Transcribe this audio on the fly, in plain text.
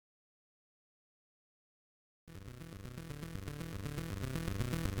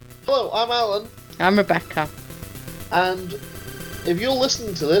Hello, I'm Alan, I'm Rebecca. and if you're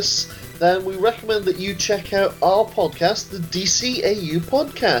listening to this, then we recommend that you check out our podcast, the DCAU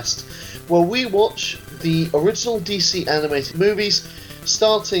Podcast, where we watch the original DC animated movies,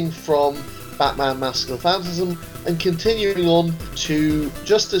 starting from Batman Mask of the Phantasm and continuing on to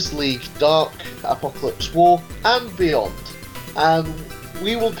Justice League Dark, Apocalypse War, and beyond. And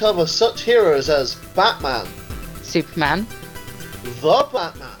we will cover such heroes as Batman, Superman, the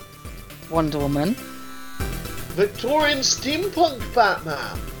Batman, Wonder Woman, Victorian Steampunk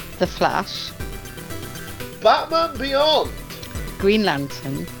Batman, The Flash, Batman Beyond, Green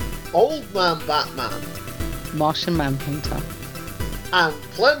Lantern, Old Man Batman, Martian Manhunter. and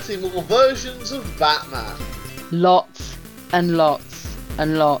plenty more versions of Batman. Lots and lots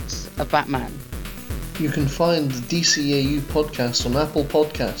and lots of Batman. You can find the DCAU podcast on Apple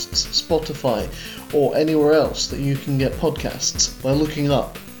Podcasts, Spotify, or anywhere else that you can get podcasts by looking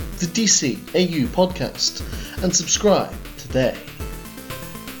up the DCAU podcast and subscribe today.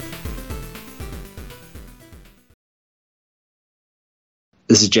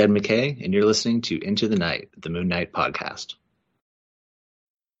 This is Jed McKay, and you're listening to Into the Night, the Moon Knight podcast.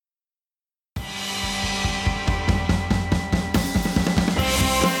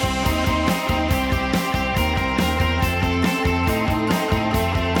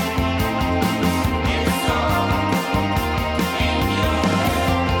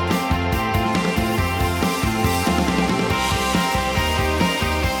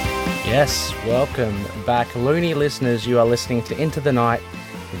 Yes, welcome back, loony listeners. You are listening to Into the Night,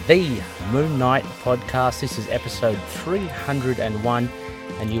 the Moon Knight podcast. This is episode 301,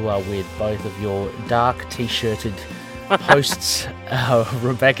 and you are with both of your dark t-shirted hosts,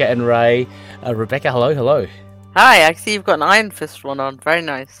 Rebecca and Ray. Rebecca, hello. Hi, I see you've got an Iron Fist one on. Very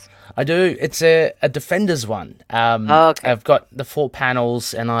nice. I do. It's a Defenders one. Okay. I've got the 4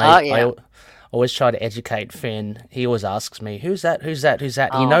 panels, and I always try to educate Finn. He always asks me, "Who's that? Who's that? Who's that?"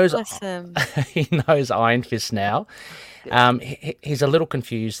 Oh, He knows. bless him. He knows Iron Fist now. He's a little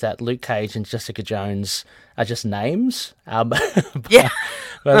confused that Luke Cage and Jessica Jones are just names. Yeah.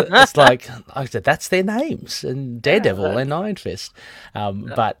 But it's like I said, that's their names, and Daredevil and Iron Fist.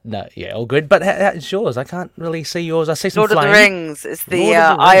 But no, yeah, all good. But it's yours. I can't really see yours. I see some Lord of the flame. Rings. It's the Lord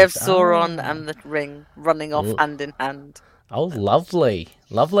of the Eye of Rings. Sauron and the ring running off hand in hand. Oh, lovely.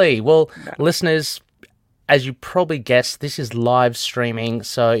 Well, listeners, as you probably guessed, this is live streaming.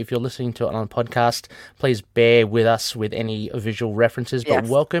 So if you're listening to it on a podcast, please bear with us with any visual references. But Yes.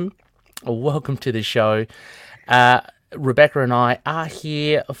 welcome to the show. Rebecca and I are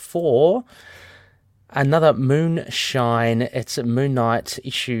here for another Moonshine. It's Moon Knight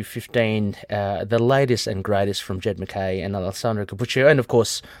issue 15, the latest and greatest from Jed McKay and Alessandro Cappuccio, and of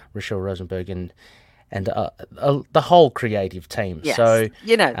course Rochelle Rosenberg and the whole creative team. Yes. So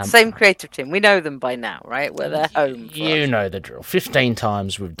same creative team. We know them by now, right? We're their home. For you us. know the drill. 15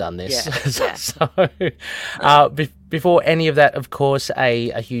 times we've done this. Yeah. Before any of that, of course,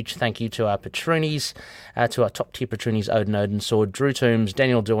 a huge thank you to our patroonies, to our top tier patroonies, Odin Odensword, Drew Toombs,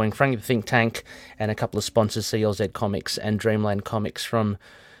 Daniel Doing, Frank the Think Tank, and a couple of sponsors, CLZ Comics and Dreamland Comics from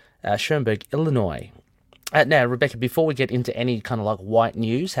Schoenberg, Illinois. Now, Rebecca, before we get into any kind of like white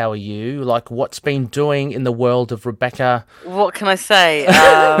news, how are you? Like, what's been doing in the world of Rebecca? What can I say?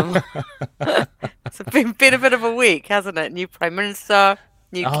 It's been a bit of a week, hasn't it? New Prime Minister,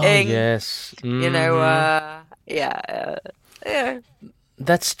 new King. Yes. Yeah.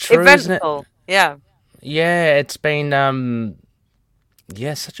 That's true, isn't it? Eventful. Yeah. Yeah, it's been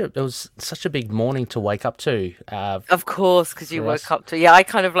it was such a big morning to wake up to. Of course, because you for woke us. up to. Yeah, I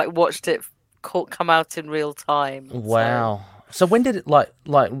kind of like watched it come out in real time. Wow. So when did it like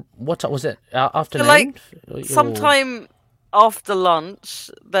what time was it? Afternoon? like, Or- Sometime after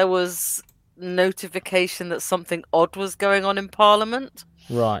lunch, there was notification that something odd was going on in Parliament.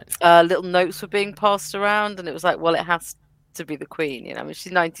 Right. Little notes were being passed around, and it was like, well, it has to be the Queen. I mean,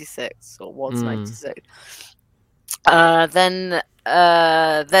 she's 96 or was 96. Then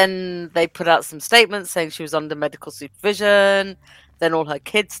they put out some statements saying she was under medical supervision. Then all her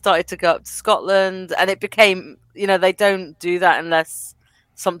kids started to go up to Scotland, and it became, they don't do that unless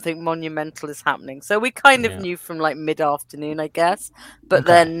something monumental is happening. So we kind of knew from like mid-afternoon, I guess, but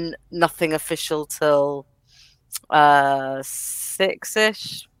then nothing official till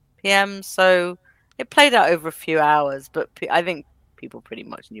 6-ish p.m. So it played out over a few hours, but I think people pretty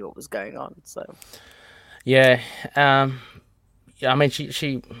much knew what was going on. So Yeah. I mean,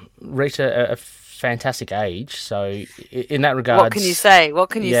 she reached a fantastic age. So in that regard, what can you say? What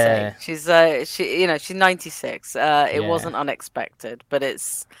can you Yeah. say? She's she's 96. It Yeah. wasn't unexpected, but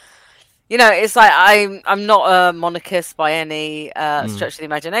it's it's like I'm not a monarchist by any stretch of the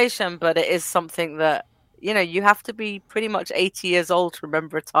imagination, but it is something that you have to be pretty much 80 years old to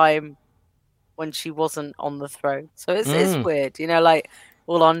remember a time when she wasn't on the throne. So it's weird, like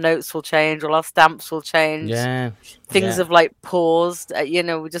all our notes will change, all our stamps will change. Yeah. Things have like paused. I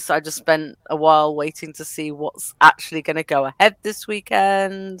just spent a while waiting to see what's actually going to go ahead this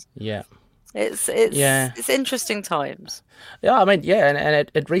weekend. Yeah. It's interesting times. Yeah, I mean, and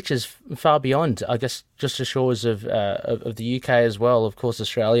it reaches far beyond, I guess, just the shores of the UK as well. Of course,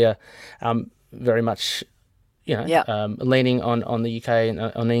 Australia, very much, leaning on the UK and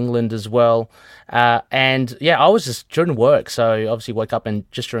on England as well. And I was just during work, so obviously woke up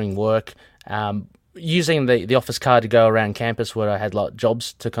and just during work, using the office car to go around campus where I had like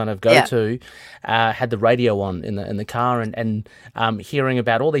jobs to kind of go to, had the radio on in the car and hearing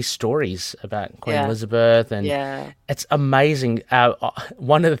about all these stories about Queen Elizabeth, and it's amazing.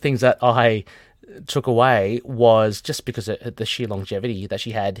 One of the things that I took away was just because of the sheer longevity that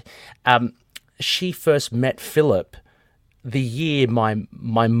she had. She first met Philip the year my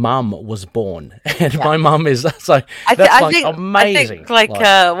mum was born, and my mum is so that's amazing.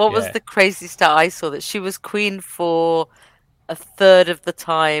 What was the crazy stat I saw, that she was queen for a third of the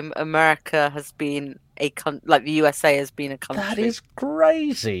time America has been the USA has been a country. That is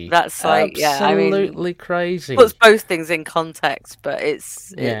crazy. That's absolutely crazy. Puts both things in context, but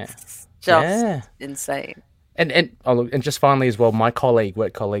it's just insane. And just finally as well, my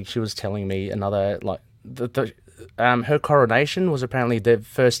work colleague, she was telling me another her coronation was apparently the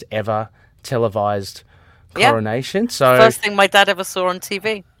first ever televised coronation. So first thing my dad ever saw on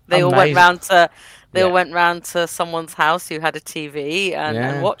TV. They all went round to someone's house who had a TV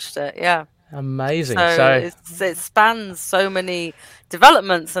and watched it. Yeah, amazing. So it spans so many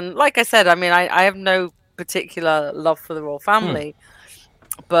developments, and like I said, I mean, I have no particular love for the royal family,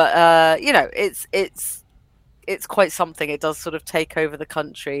 but it's quite something. It does sort of take over the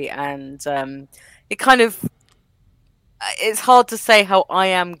country, and it kind of. It's hard to say how I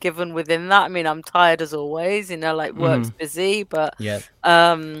am given within that. I mean, I'm tired as always, work's busy, but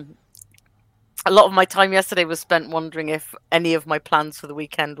a lot of my time yesterday was spent wondering if any of my plans for the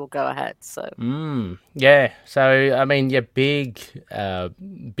weekend will go ahead. So so I mean,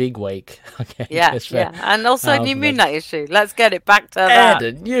 big week. And also a new Moon Knight issue. Let's get it back to that.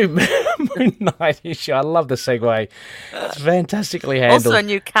 A new Moon Knight issue. I love the segue. It's fantastically handled. Also a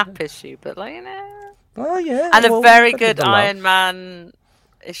new Cap issue, but Oh yeah, and a very good Iron Man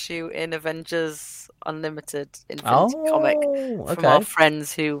issue in Avengers Unlimited Infinity comic from our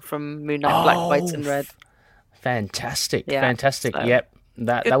friends from Moon Knight, Black, White, and Red. Fantastic. So, yep,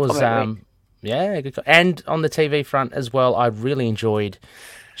 that was good. And on the TV front as well, I really enjoyed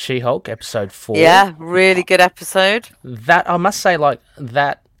She-Hulk episode 4. Yeah, really good episode. That I must say,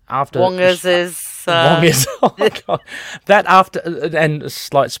 that after Wongers is. Oh my God. That after, and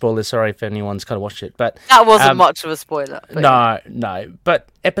slight spoiler, sorry if anyone's kind of watched it, but that wasn't much of a spoiler. No. But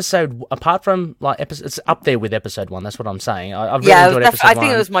episode, apart from it's up there with episode 1. That's what I'm saying. I really enjoyed episode 1. I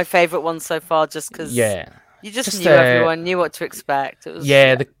think it was my favourite one so far, just because. You just knew everyone knew what to expect. It was,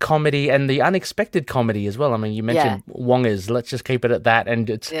 the comedy and the unexpected comedy as well. I mean, you mentioned Wongers. Let's just keep it at that. And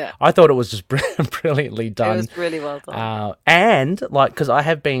I thought it was just brilliantly done. It was really well done. And because I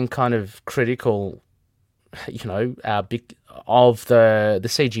have been kind of critical, of the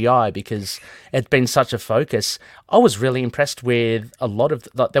CGI because it's been such a focus. I was really impressed with a lot of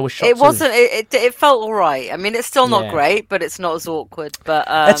there were shots. It wasn't. It felt all right. I mean, it's still not great, but it's not as awkward. But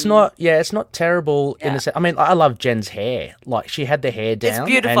it's not. Yeah, it's not terrible in the sense. I mean, I love Jen's hair. Like she had the hair down. It's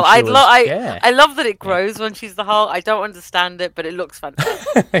beautiful. I love that it grows when she's the Hulk. I don't understand it, but it looks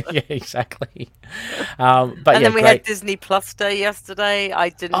fantastic. Yeah, exactly. Then we had Disney Plus Day yesterday. I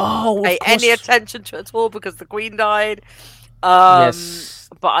didn't pay any attention to it at all because the Queen died. Yes.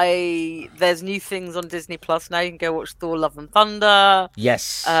 But there's new things on Disney Plus now. You can go watch Thor: Love and Thunder. Yes,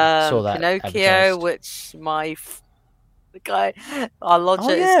 saw that. Pinocchio, which the guy our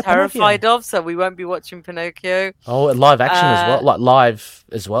lodger is terrified of, so we won't be watching Pinocchio. Oh, live action as well, like live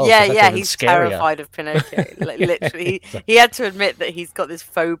as well. Yeah, he's terrified of Pinocchio. Literally, he had to admit that he's got this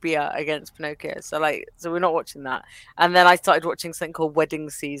phobia against Pinocchio. So we're not watching that. And then I started watching something called Wedding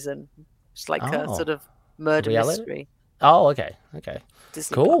Season, which is like a sort of murder mystery. Oh, okay.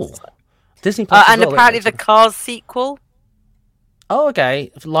 Disney cool. Plus. Disney Plus. And apparently the Cars sequel. Oh,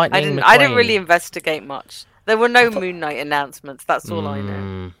 okay. Lightning McQueen. I didn't really investigate much. There were no Moon Knight announcements. That's all I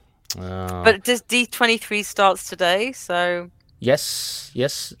know. But D23 starts today, so. Yes.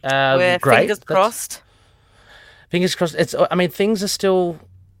 We're great. Fingers crossed. Fingers crossed. Things are still.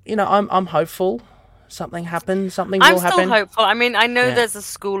 I'm hopeful. something happen? Something I'm will still happen? hopeful. I mean, I know Yeah. there's a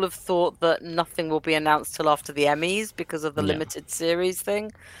school of thought that nothing will be announced till after the Emmys because of the Yeah. limited series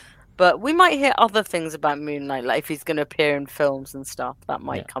thing. But we might hear other things about Moon Knight, like if he's going to appear in films and stuff. That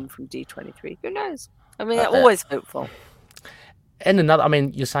might come from D23. Who knows? I mean, they're always hopeful. And another, I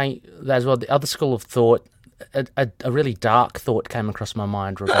mean, you're saying that as well, the other school of thought, a really dark thought came across my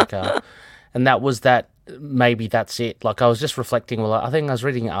mind, Rebecca, and that was that maybe that's it. Like, I was just reflecting, well, I think I was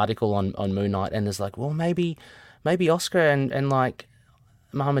reading an article on Moon Knight, and it's like, well, maybe Oscar and like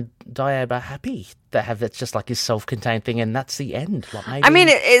Mohammed Diab are happy to have that's just like his self-contained thing, and that's the end. Like, maybe... I mean,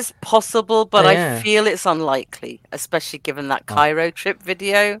 it is possible, but Yeah. I feel it's unlikely, especially given that Cairo trip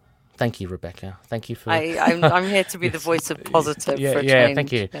video. Thank you, Rebecca. Thank you for. I'm here to be the voice of positive. Yeah, for a yeah. change.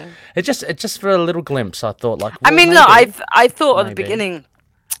 Thank you. Yeah. It just for a little glimpse, I thought like. I well, mean, maybe, look, I thought at the maybe. beginning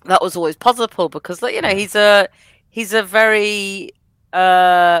that was always possible because, like, you know, he's a very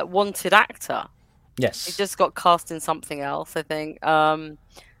wanted actor. Yes. He just got cast in something else, I think.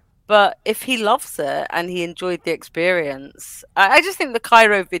 But if he loves it and he enjoyed the experience, I just think the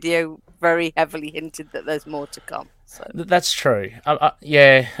Cairo video very heavily hinted that there's more to come. So. That's true.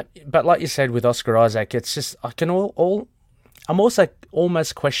 Yeah, but like you said with Oscar Isaac, it's just I can I'm also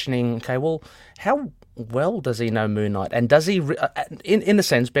almost questioning. Okay, well, how well does he know Moon Knight, and does he? In the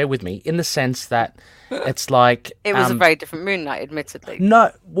sense, bear with me, in the sense that it's like it was a very different Moon Knight, admittedly.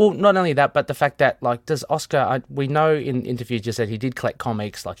 No, well, not only that, but the fact that like does Oscar? We know in interviews just that he did collect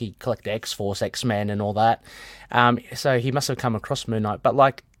comics, like he collected X-Force, X-Men, and all that. So he must have come across Moon Knight, but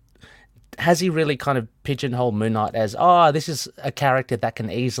like. Has he really kind of pigeonholed Moon Knight as, this is a character that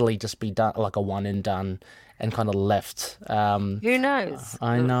can easily just be done like a one and done and kind of left? Who knows?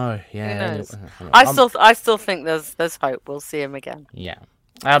 I know, yeah. Who knows? I still think there's hope. We'll see him again. Yeah.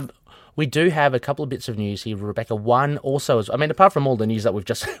 We do have a couple of bits of news here, Rebecca. One also is, I mean, apart from all the news that we've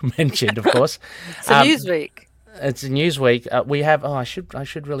just mentioned, of course. It's a Newsweek. It's a Newsweek. We have. I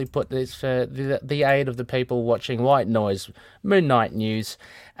should really put this for the aid of the people watching White Noise Moon Knight news.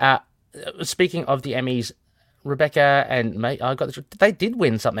 Speaking of the Emmys, Rebecca and mate, they did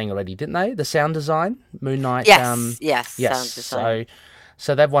win something already, didn't they? The sound design, Moon Knight. Yes, yes. Yes. Sound design.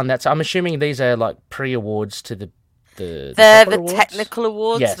 So they've won that. So I'm assuming these are like pre-awards to They're proper the awards? technical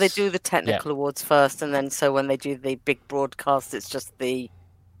awards. Yes. They do the technical awards first, and then so when they do the big broadcast, it's just the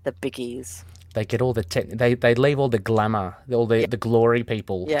biggies. They get all the they leave all the glamour, all the glory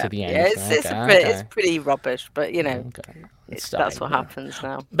people to the end. Yeah, it's pretty rubbish, but you know, that's what happens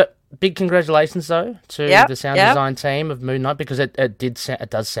now. But big congratulations though to the sound design team of Moon Knight, because it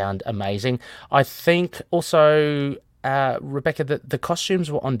does sound amazing. I think also Rebecca, the costumes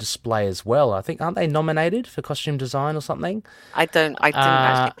were on display as well. I think aren't they nominated for costume design or something? I didn't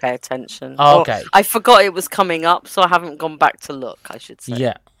actually pay attention. Oh, okay. I forgot it was coming up, so I haven't gone back to look. I should say.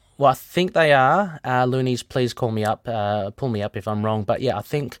 Yeah. Well, I think they are. Loonies, please pull me up if I'm wrong. But yeah, I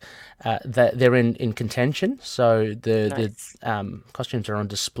think that they're in contention. So the costumes are on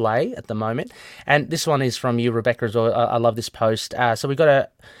display at the moment. And this one is from you, Rebecca, as well. I love this post. So we got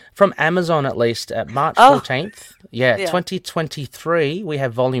from Amazon at least, March 14th. Yeah, 2023, we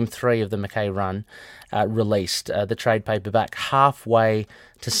have Volume 3 of the McKay Run released, the trade paperback, halfway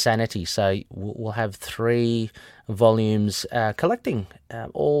to Sanity. So we'll have 3 volumes collecting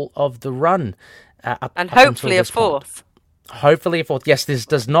all of the run. And hopefully a 4th. Hopefully a 4th. Yes, this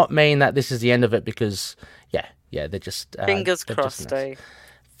does not mean that this is the end of it because, they're just... Fingers crossed, eh?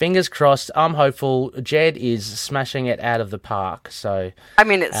 Fingers crossed. I'm hopeful. Jed is smashing it out of the park. So I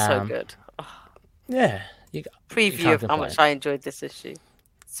mean, it's so good. Oh. Yeah. Preview of how much I enjoyed this issue.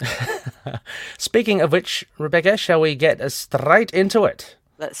 Speaking of which, Rebecca, shall we get straight into it?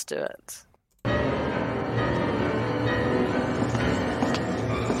 Let's do it.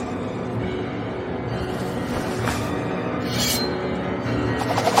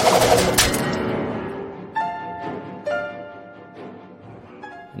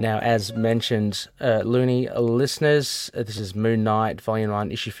 Now, as mentioned, Looney listeners, this is Moon Knight, Volume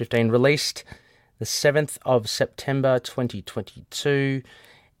 1, Issue 15, released the 7th of September 2022,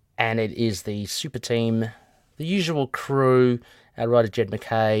 and it is the super team, the usual crew, writer Jed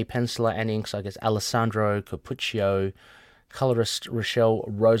McKay, penciler and inks, I guess, Alessandro Cappuccio, colorist Rochelle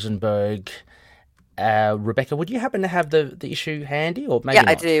Rosenberg. Rebecca, would you happen to have the issue handy, or maybe not?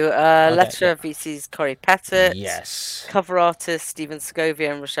 I do. Letter of VC's Corey Pettit. Yes. Cover artist Stephen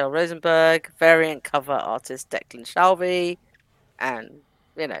Scovia and Rochelle Rosenberg. Variant cover artist Declan Shalvey, and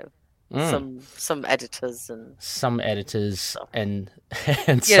some editors and some editors and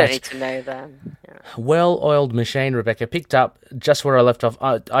you don't need to know them. Well-oiled machine, Rebecca, picked up just where I left off.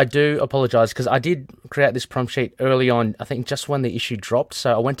 I do apologise because I did create this prompt sheet early on, I think just when the issue dropped.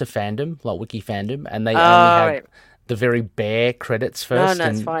 So I went to Fandom, like Wiki Fandom, and they only had Right. the very bare credits first. No,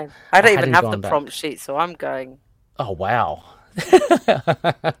 it's and fine. I don't even hadn't have the gone back. prompt sheet, so I'm going. Oh, wow.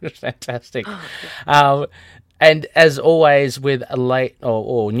 Fantastic. And as always, with a late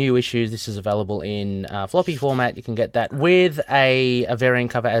or new issues, this is available in floppy format. You can get that with a variant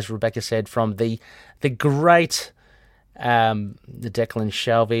cover, as Rebecca said, from the great the Declan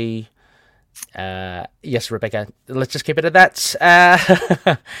Shalvey. Yes, Rebecca. Let's just keep it at that.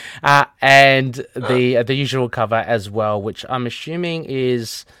 And the usual cover as well, which I'm assuming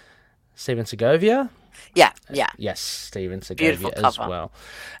is Steven Segovia. Yeah. Yes, Steven Beautiful Segovia as cover.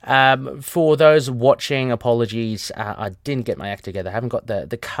 well. For those watching, apologies, I didn't get my act together. I haven't got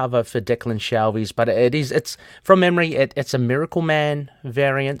the cover for Declan Shalvey's, but it's from memory. It's a Miracle Man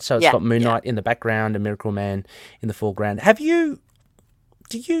variant, so it's got Moon Knight in the background, a Miracle Man in the foreground. Have you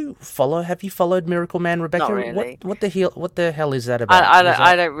followed Miracle Man, Rebecca? Not really. What the hell is that about?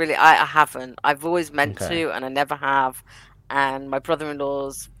 I don't really. I haven't. I've always meant to, and I never have. And my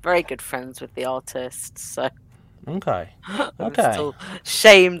brother-in-law's very good friends with the artist, so Okay. I'm still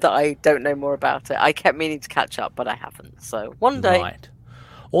shamed that I don't know more about it. I kept meaning to catch up, but I haven't. So one day. Right.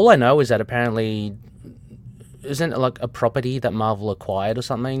 All I know is that apparently, isn't it like a property that Marvel acquired or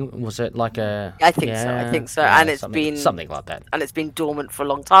something? Was it like a? I think so. Yeah, And it's something- been something like that. and it's been dormant for a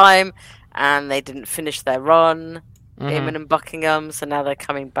long time, and they didn't finish their run, Mhm. Eamon and Buckingham, so now they're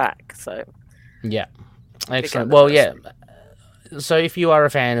coming back. So Yeah. Excellent. the Well, first yeah. So if you are a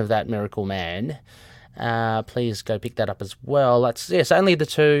fan of that Miracle Man, please go pick that up as well. It's only the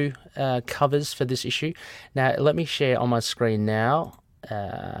two covers for this issue. Now let me share on my screen now.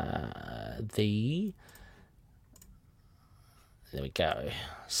 There we go.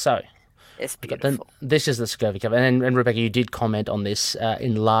 So it's we've got beautiful. this is the Segovia cover, and Rebecca, you did comment on this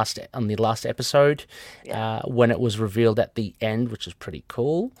on the last episode when it was revealed at the end, which is pretty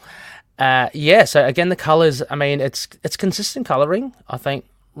cool. So again, the colors, I mean, it's consistent coloring, I think,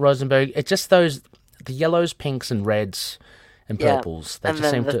 Rosenberg. It's just the yellows, pinks, and reds and purples. They And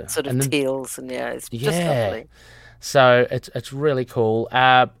just then seem the to sort of teals, and it's just Yeah. lovely. So it's really cool.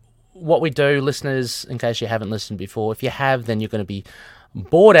 What we do, listeners, in case you haven't listened before, if you have, then you're going to be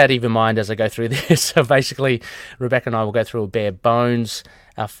bored out of your mind as I go through this. So basically, Rebecca and I will go through a bare bones,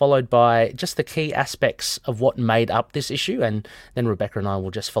 followed by just the key aspects of what made up this issue, and then Rebecca and I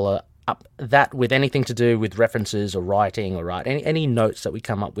will just follow up that with anything to do with references or writing or any notes that we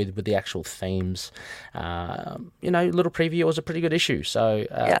come up with the actual themes. Little preview. It was a pretty good issue, so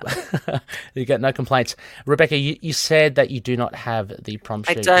you get no complaints. Rebecca, you said that you do not have the prompt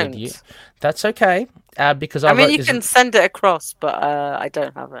sheet with you. That's okay, because I mean, you can send it across, but I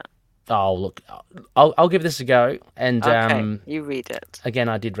don't have it. Oh, look, I'll give this a go. And Okay, you read it. again,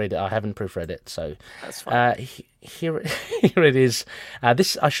 I did read it. I haven't proofread it, so That's fine. here it is.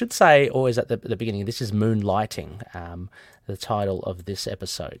 This, I should say, always at the beginning, this is Moonlighting, the title of this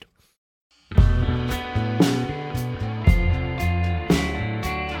episode.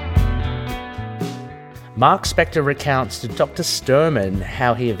 Mark Spector recounts to Dr. Sturman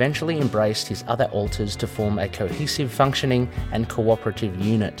how he eventually embraced his other alters to form a cohesive, functioning and cooperative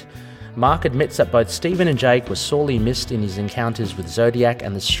unit. Mark admits that both Stephen and Jake were sorely missed in his encounters with Zodiac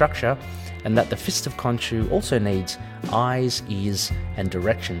and the Structure, and that the Fist of Khonshu also needs eyes, ears, and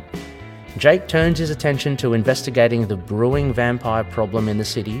direction. Jake turns his attention to investigating the brewing vampire problem in the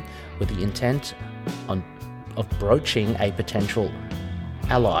city with the intent of broaching a potential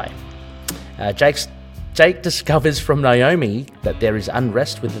ally. Jake discovers from Naomi that there is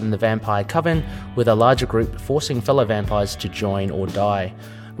unrest within the vampire coven, with a larger group forcing fellow vampires to join or die.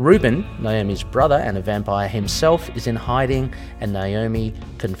 Reuben, Naomi's brother and a vampire himself, is in hiding, and Naomi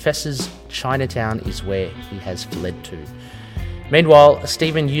confesses Chinatown is where he has fled to. Meanwhile,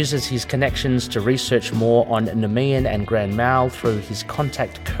 Stephen uses his connections to research more on Nemean and Grand Mal through his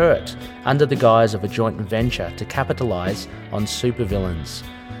contact Kurt, under the guise of a joint venture to capitalise on supervillains.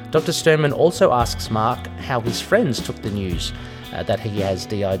 Dr. Sturman also asks Mark how his friends took the news that he has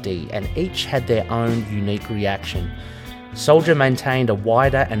DID, and each had their own unique reaction. Soldier maintained a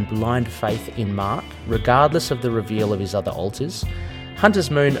wider and blind faith in Mark, regardless of the reveal of his other alters.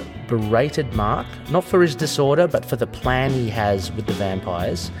 Hunter's Moon berated Mark, not for his disorder, but for the plan he has with the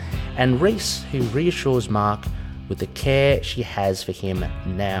vampires. And Reese, who reassures Mark with the care she has for him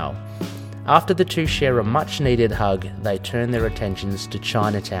now. After the two share a much-needed hug, they turn their attentions to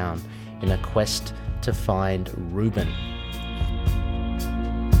Chinatown in a quest to find Reuben.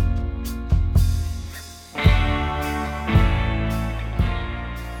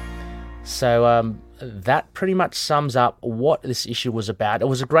 So that pretty much sums up what this issue was about. It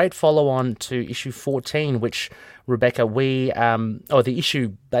was a great follow-on to issue 14, which, Rebecca, the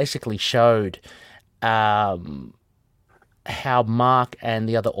issue basically showed how Mark and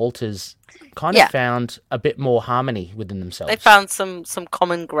the other alters kind of found a bit more harmony within themselves. They found some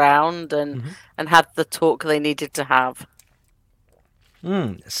common ground and had the talk they needed to have.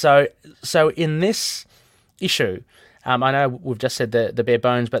 So in this issue, I know we've just said the bare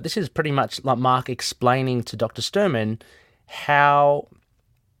bones, but this is pretty much like Mark explaining to Dr. Sturman how,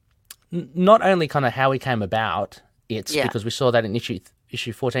 not only kind of how he came about it, because we saw that in issue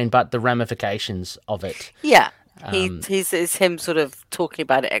 14, but the ramifications of it. Yeah, it's him sort of talking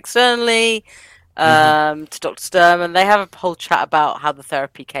about it externally to Dr. Sturman. They have a whole chat about how the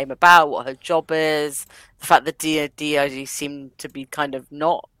therapy came about, what her job is, the fact that DID seemed to be kind of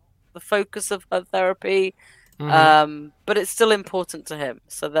not the focus of her therapy. But it's still important to him.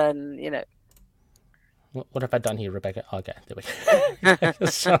 So then, What have I done here, Rebecca? Okay, there we go.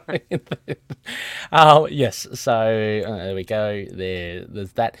 Sorry. Yes. So there we go.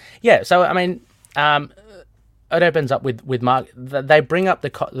 There's that. Yeah. So I mean, it opens up with Mark. They bring up the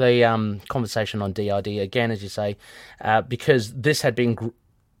conversation on DID again, as you say, because this had been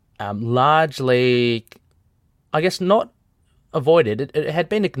largely, I guess, not avoided. It had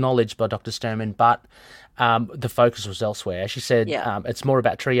been acknowledged by Dr. Sturman, but the focus was elsewhere. She said it's more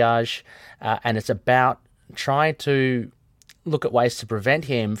about triage, and it's about trying to look at ways to prevent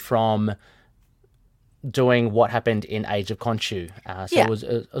him from doing what happened in Age of Khonshu. It was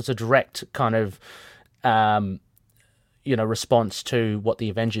a direct kind of response to what the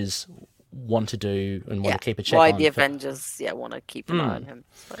Avengers want to do and want to keep a check on. Why the Avengers want to keep an eye on him.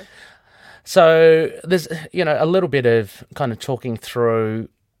 So there's a little bit of kind of talking through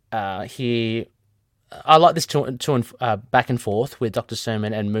here. I like this back and forth with Dr.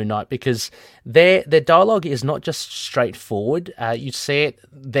 Sturman and Moon Knight because their dialogue is not just straightforward. You see it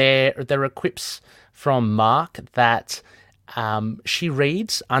there are quips from Mark that she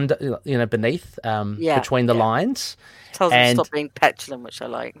reads under beneath between the lines. Tells him to stop being petulant, which I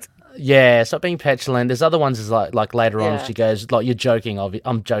liked. Yeah, stop being petulant. There's other ones is like later on she goes like, "You're joking.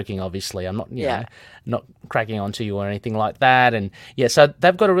 I'm joking. Obviously, I'm not. Not cracking onto you or anything like that." And so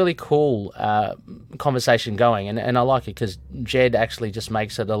they've got a really cool conversation going, and I like it because Jed actually just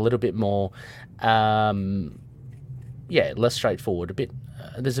makes it a little bit more, less straightforward.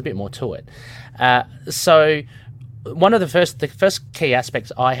 There's a bit more to it. So one of the first key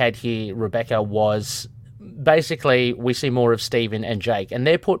aspects I had here, Rebecca, was basically we see more of Stephen and Jake, and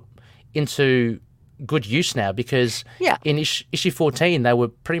they're put into good use now because in issue 14 they were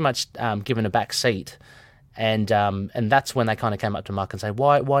pretty much given a back seat, and that's when they kind of came up to Mark and say,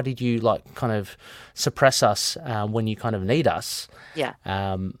 why did you kind of suppress us when you kind of need us?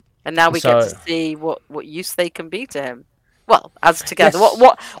 And now we get to see what use they can be to him. Well, as together,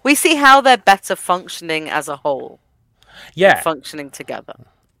 what we see how they're better functioning as a whole. Functioning together.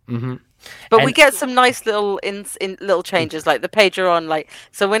 But we get some nice little little changes, like the pager on,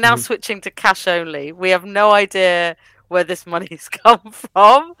 so we're now switching to cash only. We have no idea where this money's come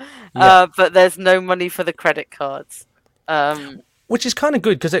from, but there's no money for the credit cards. Which is kind of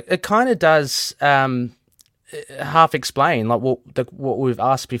good because it kind of does half explain what we've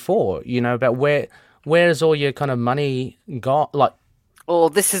asked before, about where's all your kind of money got,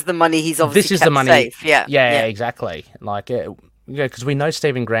 this is the money he's obviously this is kept the money safe. Exactly, because we know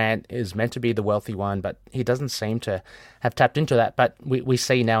Stephen Grant is meant to be the wealthy one, but he doesn't seem to have tapped into that. But we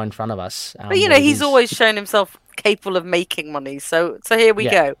see now in front of us. But he's always shown himself capable of making money. So here we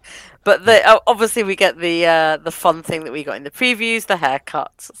go. But obviously we get the fun thing that we got in the previews, the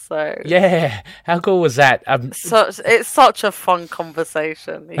haircuts. So how cool was that? It's such a fun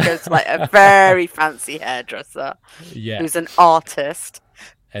conversation. He goes to a very fancy hairdresser, who's an artist,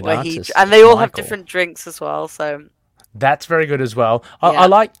 and they all have different drinks as well. So. That's very good as well. I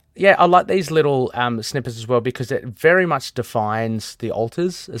like these little snippets as well because it very much defines the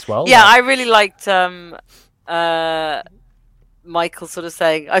alters as well. Yeah, I really liked Michael sort of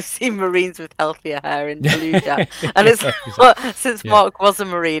saying, "I've seen Marines with healthier hair in Fallujah," and it's since Mark was a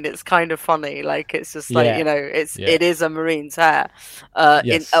Marine, it's kind of funny. It's just it is a Marine's hair,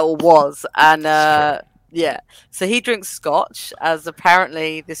 or was, and So he drinks scotch, as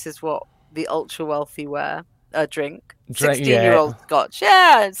apparently this is what the ultra wealthy wear. Drink 16-year-old scotch,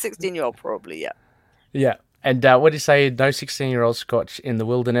 16-year-old probably, yeah. And what do you say? No 16-year-old scotch in the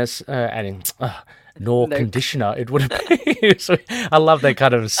wilderness, adding nor conditioner. It would have been. I love that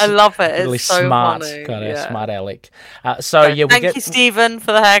kind of. I love it. Really it's so smart funny. kind of smart aleck. Thank you, Stephen,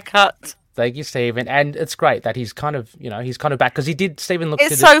 for the haircut. Thank you, Stephen. And it's great that he's kind of back because he did. Stephen looked.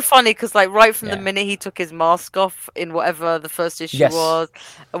 It's so funny because, like, right from the Yeah. minute he took his mask off in whatever the first issue Yes. was,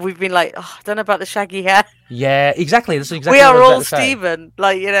 and we've been like, oh, I don't know about the shaggy hair. Yeah, exactly. This is exactly. We what I are was about all to say. Stephen.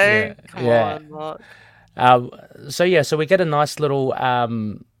 Like, you know, Yeah, come yeah. on, Mark. So we get a nice little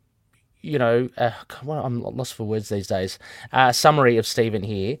I'm lost for words these days. Summary of Stephen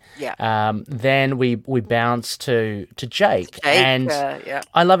here. Yeah. Then we bounce to Jake, and yeah.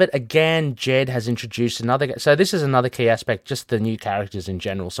 I love it. Again, Jed has introduced another. So this is another key aspect, just the new characters in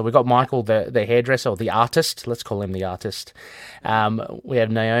general. So we got Michael, the hairdresser, or the artist. Let's call him the artist. We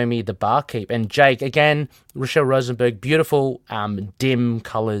have Naomi, the barkeep, and Jake again. Rochelle Rosenberg, beautiful, dim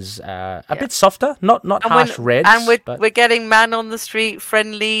colors, a bit softer, not harsh reds. And but we're getting man on the street,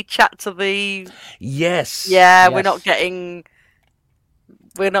 friendly, chat to the. yes, Yeah, yes. we're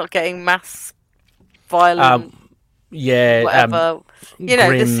not getting mass violent. Whatever.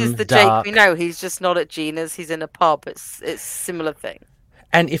 This is grim, the dark. Jake we know. He's just not at Gina's. He's in a pub. It's similar thing.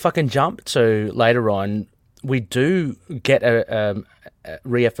 And if I can jump to later on, we do get a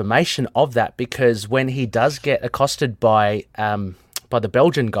reaffirmation of that because when he does get accosted by the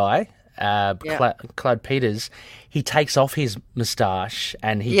Belgian guy, Claude Peters, he takes off his moustache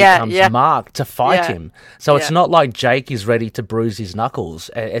and he becomes Mark to fight him. So it's not like Jake is ready to bruise his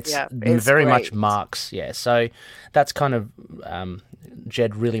knuckles. It's very much Mark's. Yeah, so that's kind of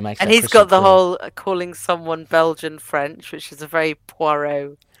Jed really makes. And that he's got the crystal whole calling someone Belgian French, which is a very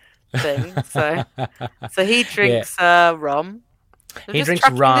Poirot thing. So he drinks rum. He drinks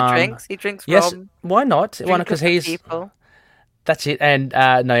rum. He drinks yes, rum. why not? Why not? Drink Because with the he's. people. That's it. And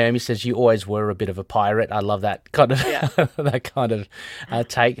Naomi says you always were a bit of a pirate. I love that kind of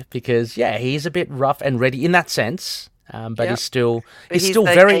take because he's a bit rough and ready in that sense. But he's still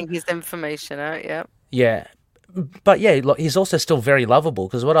very getting his information out. Yeah. Yeah. But look, he's also still very lovable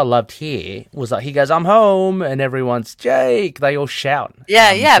because what I loved here was like he goes, "I'm home," and everyone's Jake. They all shout.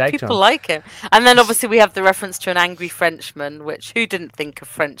 Jake people like him. And then obviously we have the reference to an angry Frenchman, which who didn't think of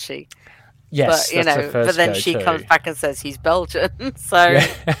Frenchie? Yes, but then she comes back and says he's Belgian. So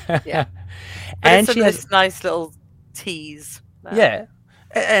yeah. And it's she has this nice little tease. Yeah.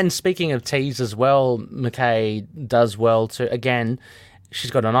 And speaking of tease as well, McKay does well to again.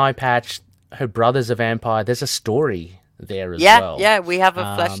 She's got an eye patch. Her brother's a vampire. There's a story there as well. Yeah, we have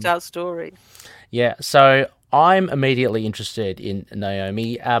a fleshed out story. Yeah, so I'm immediately interested in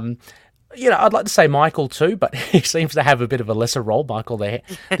Naomi. I'd like to say Michael too, but he seems to have a bit of a lesser role, Michael, the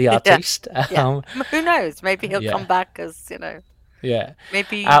artiste. Who knows? Maybe he'll come back as, Yeah.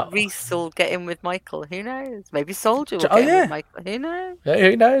 Maybe Reese will get in with Michael. Who knows? Maybe Soldier will get in with Michael. Who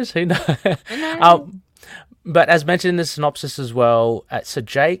knows? Who knows? But as mentioned in the synopsis as well, so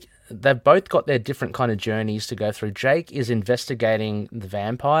Jake, they've both got their different kind of journeys to go through. Jake is investigating the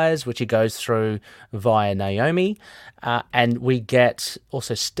vampires, which he goes through via Naomi. And we get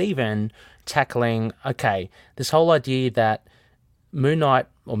also Stephen tackling, this whole idea that Moon Knight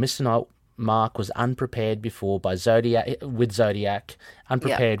or Mr. Knight Mark was unprepared before with Zodiac,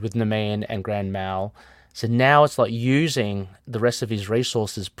 unprepared with Nemean and Grand Mal. So now it's like using the rest of his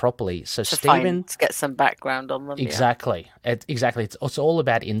resources properly. So Stephen to get some background on them. Exactly. Exactly. It's all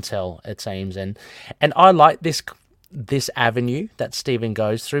about intel, it seems, and I like this avenue that Stephen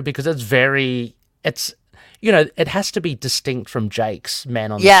goes through because it has to be distinct from Jake's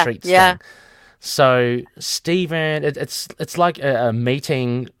man on the streets thing. So Stephen, it's like a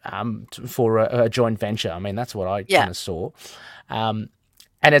meeting for a joint venture. I mean, that's what I kind of saw.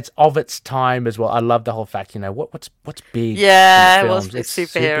 And it's of its time as well. I love the whole fact, what's big. Yeah, in it films? was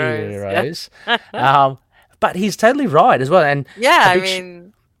superheroes. But he's totally right as well. And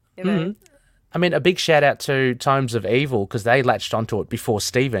I mean, a big shout out to Times of Evil because they latched onto it before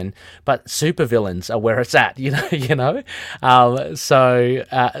Stephen. But supervillains are where it's at, So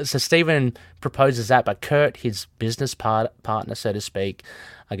Stephen proposes that, but Kurt, his business partner, so to speak,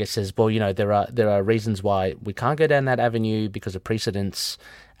 I guess says, well, there are reasons why we can't go down that avenue because of precedents.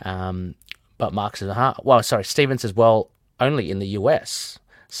 But Mark says, Stephen says, well, only in the US.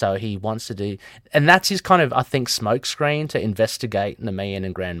 So he wants to do, and that's his kind of, I think, smokescreen to investigate Nemean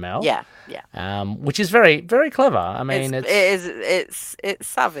and Grand Mal. Yeah. Which is very, very clever. I mean, it's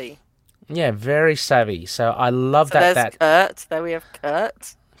savvy. Yeah, very savvy. So I love that. There's Kurt. There we have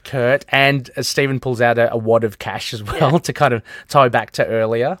Kurt. And Stephen pulls out a wad of cash as well to kind of tie back to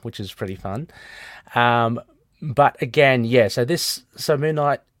earlier, which is pretty fun. But again, so Moon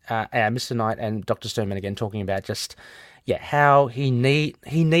Knight, Mr. Knight, and Dr. Stoneman again talking about just how he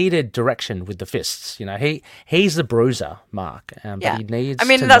needed direction with the fists. He's the bruiser, Mark. But he needs. I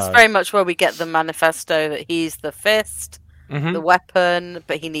mean, that's very much where we get the manifesto that he's the fist. the weapon,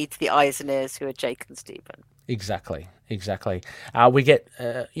 but he needs the eyes and ears who are Jake and Stephen. Exactly. We get,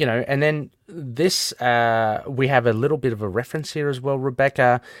 and then this, we have a little bit of a reference here as well,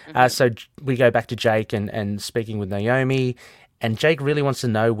 Rebecca. So we go back to Jake and speaking with Naomi, and Jake really wants to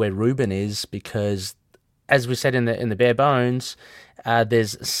know where Ruben is because, as we said in the bare bones,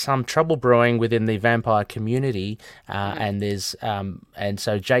 there's some trouble brewing within the vampire community, and there's and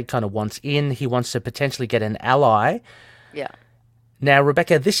so Jake kind of wants in. He wants to potentially get an ally. Yeah. Now,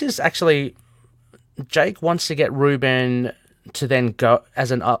 Rebecca, this is actually Jake wants to get Ruben to then go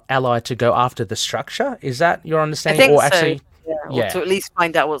as an ally to go after the structure. Is that your understanding? I think or so. actually, Or to at least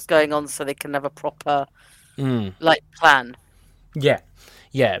find out what's going on so they can have a proper plan.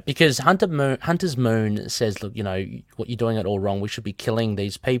 Yeah, because Hunter's Moon says, look, what you're doing it all wrong. We should be killing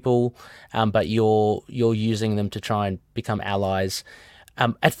these people, but you're using them to try and become allies.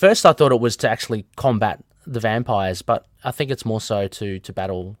 At first, I thought it was to actually combat the vampires, but I think it's more so to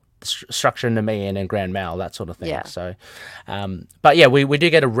battle the structure in Nemean and Grand Mal, that sort of thing. Yeah. So, but yeah, we do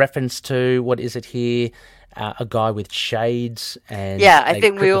get a reference to, what is it here? A guy with shades and yeah, I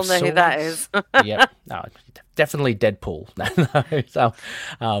think we all know who that is. Yeah, no, definitely Deadpool.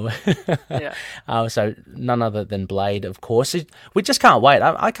 So none other than Blade, of course. We just can't wait.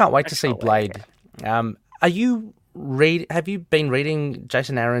 I can't wait to see Blade. Have you been reading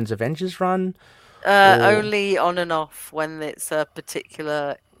Jason Aaron's Avengers run? Only on and off when it's a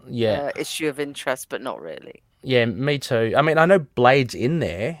particular issue of interest, but not really. Yeah, me too. I mean, I know Blade's in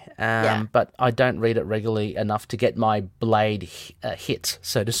there, but I don't read it regularly enough to get my Blade hit,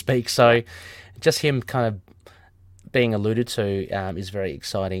 so to speak. So just him kind of being alluded to is very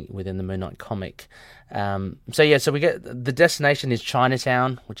exciting within the Moon Knight comic. So we get the destination is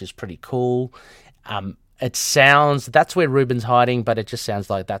Chinatown, which is pretty cool. It sounds that's where Ruben's hiding, but it just sounds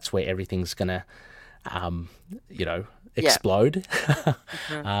like that's where everything's gonna, explode.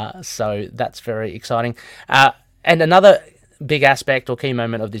 So that's very exciting. And another big aspect or key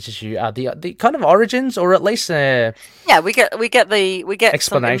moment of this issue are the kind of origins, or at least we get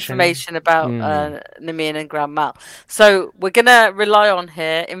some information about Nemean and Grand Mal. So we're gonna rely on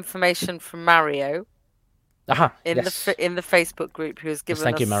here information from Mario. In the Facebook group, who has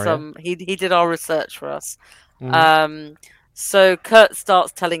given us some. He did our research for us. So Kurt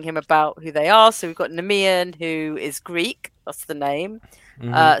starts telling him about who they are. So we've got Nemean, who is Greek. That's the name.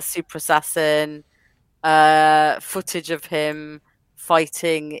 Super assassin. Footage of him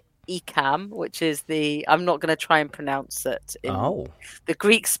fighting ECAM, which is I'm not going to try and pronounce it. The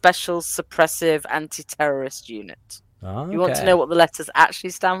Greek Special Suppressive Anti-Terrorist Unit. You want to know what the letters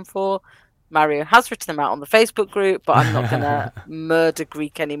actually stand for? Mario has written them out on the Facebook group, but I'm not going to murder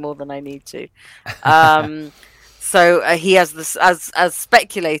Greek any more than I need to. So he has this, as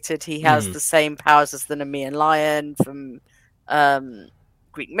speculated, he has the same powers as the Nemean lion from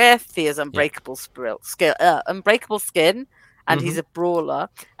Greek myth. He has unbreakable skin, and he's a brawler.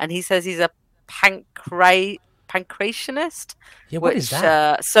 And he says he's a pancreationist. Yeah, what is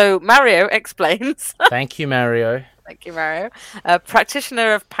that? So Mario explains. Thank you, Mario. Thank you, Mario. A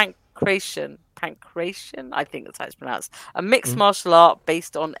practitioner of pancreation, I think that's how it's pronounced. A mixed martial art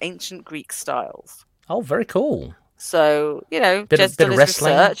based on ancient Greek styles. Oh, very cool. So, just bit on of his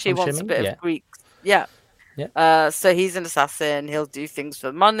wrestling, research, he wants a bit of Greek. Yeah. So he's an assassin. He'll do things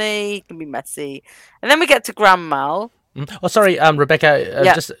for money. He can be messy. And then we get to Grand Mal. Oh, sorry,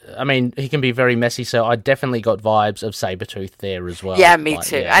 Rebecca. He can be very messy, so I definitely got vibes of Sabretooth there as well. Yeah, me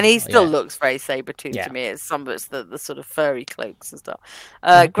too. And he still looks very Sabretooth to me. It's some of it's the sort of furry cloaks and stuff.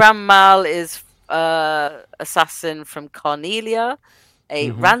 Grand Mal is assassin from Carnelia,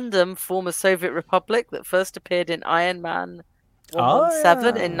 a random former Soviet republic that first appeared in Iron Man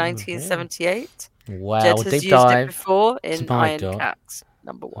 117 in 1978. Wow, Jed has deep used dive. it before in Iron Cats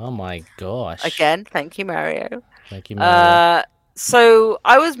 #1. Oh my gosh. Again, thank you, Mario. Thank you, Mario. So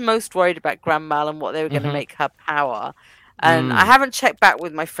I was most worried about Grand Mal and what they were going to make her power. And I haven't checked back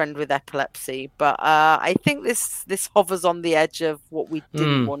with my friend with epilepsy, but I think this hovers on the edge of what we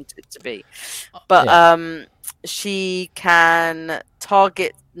didn't want it to be. But she can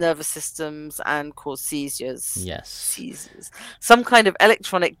target nervous systems and cause seizures. Yes. Seizures. Some kind of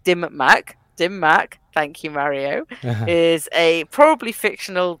electronic dim Mac, thank you, Mario, is a probably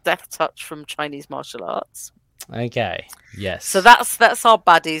fictional death touch from Chinese martial arts. Okay. Yes. So that's our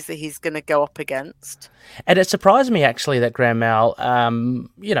baddies that he's going to go up against. And it surprised me actually that Grand Mal,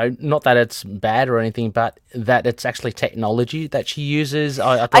 not that it's bad or anything, but that it's actually technology that she uses.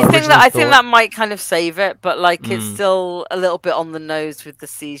 I think that might kind of save it, but it's still a little bit on the nose with the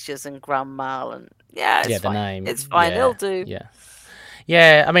seizures and Grand Mal, and it's fine. The name. It's fine. Yeah. It'll do.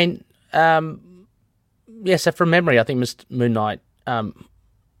 Yeah. I mean, So from memory, I think Mr. Moon Knight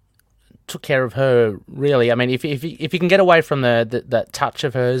took care of her, really. I mean, if you can get away from that touch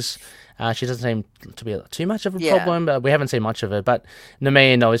of hers, she doesn't seem to be too much of a problem. But we haven't seen much of her. But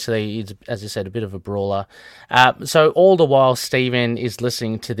Namin, obviously, is, as you said, a bit of a brawler. So all the while, Stephen is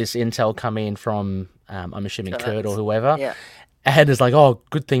listening to this intel come in from, I'm assuming, Kurt or whoever. Yeah. And it's like, oh,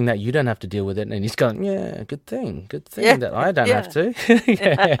 good thing that you don't have to deal with it. And he's going, yeah, good thing that I don't have to.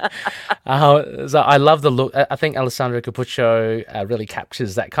 So I love the look. I think Alessandro Capuccio really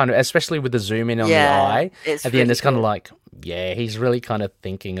captures that kind of, especially with the zoom in on the eye. At the end, it's kind of like, yeah, he's really kind of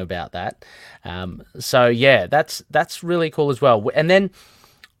thinking about that. So yeah, that's really cool as well. And then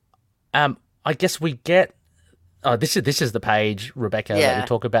I guess we get. Oh, this is the page, Rebecca, that we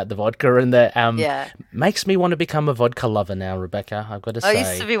talk about the vodka, and the makes me want to become a vodka lover now, Rebecca. I've got to say. It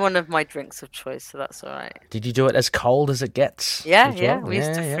used to be one of my drinks of choice, so that's all right. Did you do it as cold as it gets? Yeah. We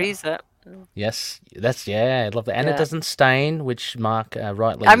used to freeze it. Yes, I love that, and it doesn't stain, which Mark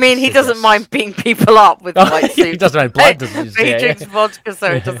rightly. I mean, he doesn't mind beating people up with white soup. He doesn't mind blood. Doesn't he? He drinks vodka, so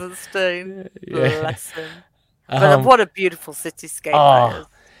it doesn't stain. Bless him. But what a beautiful cityscape that is.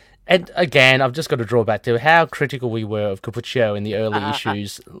 And again, I've just got to draw back to how critical we were of Capuccio in the early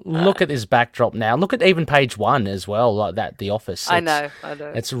issues. Look at this backdrop now. Look at even page 1 as well, like that, The Office. I know.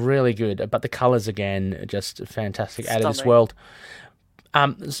 It's really good. But the colours, again, are just fantastic out of this world.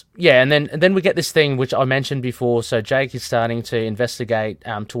 And then we get this thing which I mentioned before. So Jake is starting to investigate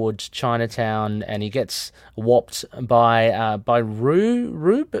towards Chinatown, and he gets whopped by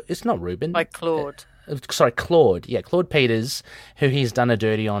Rube. It's not Ruben. By Claude. Sorry, Claude. Yeah, Claude Peters, who he's done a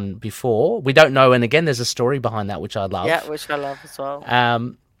dirty on before. We don't know, and again, there's a story behind that, which I love. Yeah, which I love as well.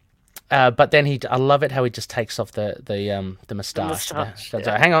 But then I love it how he just takes off the moustache. So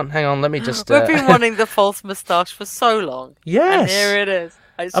hang on, let me just. We've been wanting the false moustache for so long. Yes, and here it is.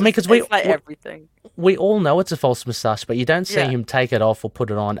 Because everything. We all know it's a false moustache, but you don't see him take it off or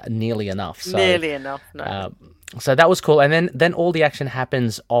put it on nearly enough. No. So that was cool, and then all the action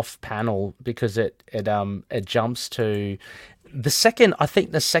happens off panel because it jumps to the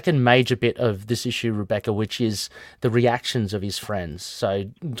second major bit of this issue, Rebecca, which is the reactions of his friends. So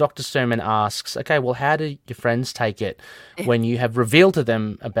Dr. Sturman asks, okay, well, how do your friends take it when you have revealed to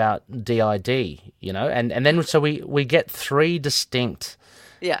them about DID? You know, and then so we get 3 distinct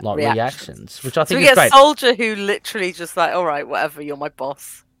reactions, which I think is great. We get a soldier who literally just like, all right, whatever, you're my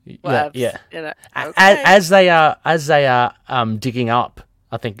boss. Whatever, yeah. You know, okay. As they are digging up,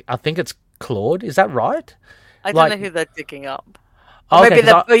 I think it's Claude. Is that right? I don't know who they're digging up. Okay, maybe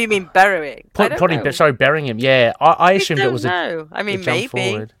they're. You mean burying? Burying him. Yeah, I assumed it was. No, I mean maybe.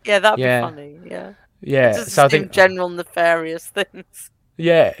 Forward. Yeah, that'd be funny. Yeah. Yeah. So I think general nefarious things.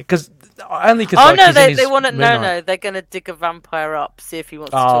 Yeah, because. Oh no, they want to. No, they're going to dig a vampire up, see if he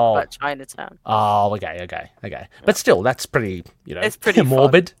wants to talk about Chinatown. Oh, okay. But still, that's pretty. It's pretty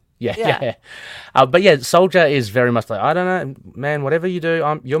morbid. Fun. Yeah. But yeah, Soldier is very much like, I don't know, man. Whatever you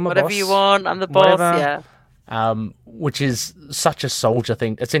do, you're my boss. Whatever you want, I'm the boss. Whatever. Yeah. Which is such a Soldier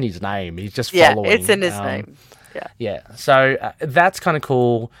thing. It's in his name. He's just following. Yeah, it's in his name. Yeah. Yeah. So that's kind of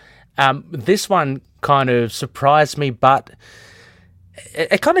cool. This one kind of surprised me, but.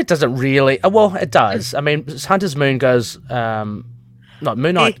 It kind of doesn't really. Well, it does. I mean, Hunter's Moon goes. Moon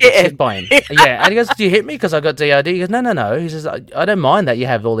Knight gets hit by him. Yeah, and he goes, "Do you hit me because I got DID?" He goes, "No." He says, "I don't mind that you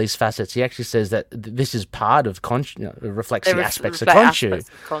have all these facets." He actually says that this is part of reflects the aspects of Khonshu.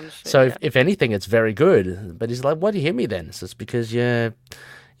 So if anything, it's very good. But he's like, "Why do you hit me then?" It's because you're,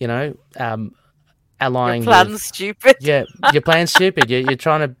 allying. Your plan's stupid. Yeah, your plan's stupid. You're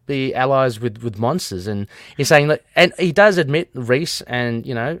trying to be allies with monsters, and he's saying that, and he does admit Reese and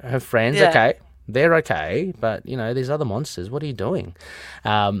her friends. Yeah. Okay, they're okay, but these other monsters. What are you doing?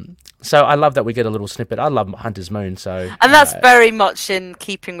 So I love that we get a little snippet. I love Hunter's Moon. And that's very much in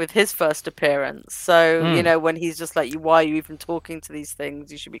keeping with his first appearance. So when he's just like, why are you even talking to these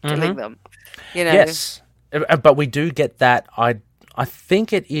things? You should be killing them. Yes, but we do get that. I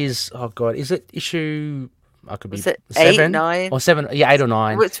think it is. Oh God, is it issue? I could be 7, 8, 9, or 7. Yeah, 8 or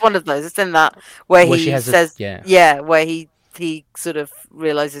 9. It's one of those. It's in that where he says, where he sort of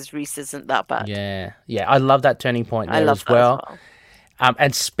realizes Reese isn't that bad. Yeah. I love that turning point there as well.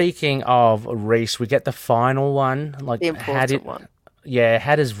 And speaking of Reese, we get the final one, like the important one. Yeah,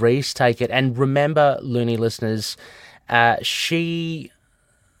 how does Reese take it? And remember, Looney listeners, she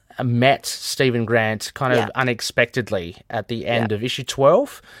met Stephen Grant kind of unexpectedly at the end of issue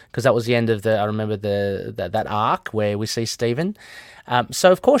 12, because that was the end of I remember that arc where we see Stephen.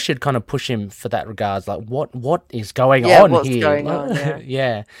 So of course she'd kind of push him for that regards, like what is going on what's here? Going on,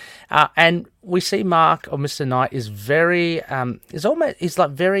 yeah. And we see Mark, or Mr. Knight, is very he's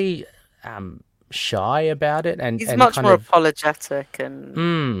like very shy about it, and He's much kind more of apologetic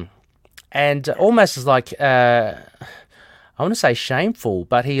and and almost as like I want to say shameful,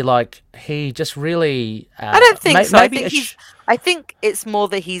 but he just really. I don't think so. Maybe I think it's more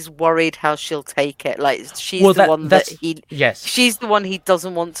that he's worried how she'll take it. Like she's Well, the one that yes. she's the one he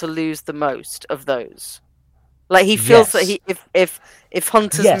doesn't want to lose the most of those. Like he feels that if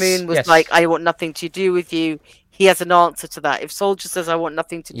Hunter's Moon was like, I want nothing to do with you, he has an answer to that. If Soldier says, I want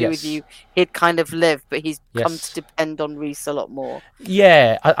nothing to do with you, he'd kind of live, but he's come to depend on Reese a lot more.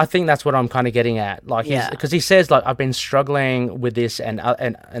 Yeah, I think that's what I'm kind of getting at. Like, because he says, like, I've been struggling with this and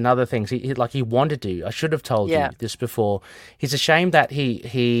other things. He wanted to. I should have told you this before. He's ashamed that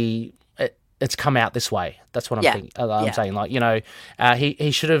it's come out this way. That's what I'm thinking. I'm saying, like,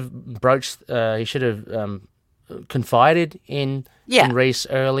 he should have broached. He should have confided in Reese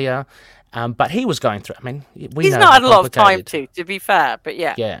earlier. But he was going through. I mean, he's not had a lot of time to be fair. But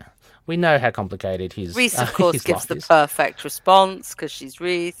yeah, we know how complicated his Reese, of course, gives the is. perfect response because she's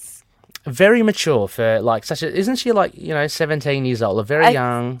Reese. Very mature for like such a. Isn't she like 17 years old? Very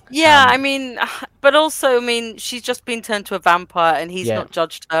young. Yeah, I mean, but also, I mean, she's just been turned to a vampire, and he's not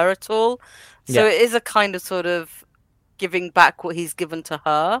judged her at all. So it is a kind of sort of giving back what he's given to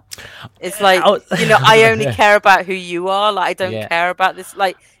her. It's like I only care about who you are. Like I don't care about this.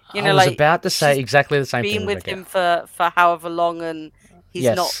 Like. I was about to say exactly the same thing. Been with him for however long, and he's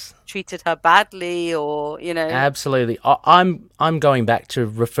not treated her badly, or Absolutely, I'm going back to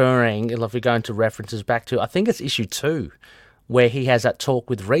referring. If we go into references back to, I think it's issue 2, where he has that talk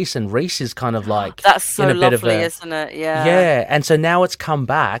with Reese, and Reese is kind of like that's so lovely, isn't it? Yeah, yeah. And so now it's come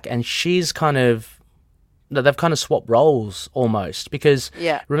back, and she's kind of. They've kind of swapped roles almost because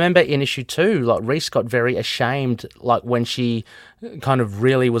remember in issue 2, like Reese got very ashamed, like when she kind of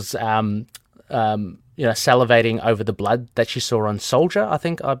really was, salivating over the blood that she saw on Soldier. I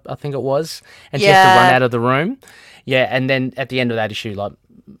think it was, and she had to run out of the room. Yeah, and then at the end of that issue, like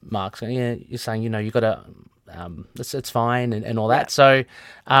Mark's, you're saying, you got to. It's fine and all that. So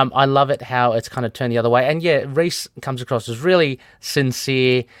I love it how it's kind of turned the other way, and Reese comes across as really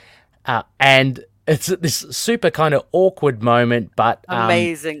sincere and. It's this super kind of awkward moment, but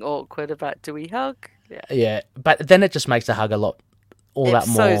amazing awkward about do we hug? Yeah, but then it just makes the hug that more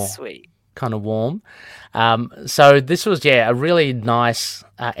so sweet, kind of warm. So this was a really nice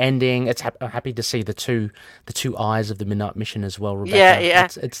ending. I'm happy to see the two eyes of the Midnight Mission as well, Rebecca. Yeah.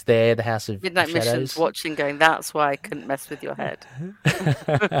 It's there, the House of Midnight Shadows. Mission's watching, going. That's why I couldn't mess with your head.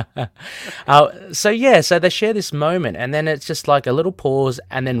 So they share this moment, and then it's just like a little pause,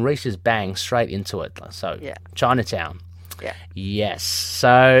 and then Reese is bang straight into it. So Chinatown. Yeah. Yes.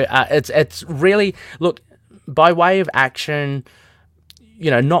 So it's really by way of action.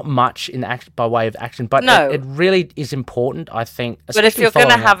 Not much by way of action, but it really is important, I think. But if you're going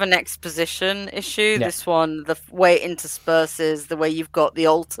to have an exposition issue, this one, the way it intersperses, the way you've got the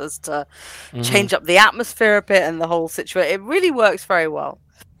altars to change up the atmosphere a bit and the whole situation, it really works very well.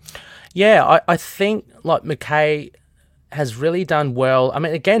 Yeah, I think like McKay has really done well. I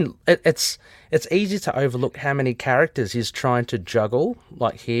mean, again, it's easy to overlook how many characters he's trying to juggle,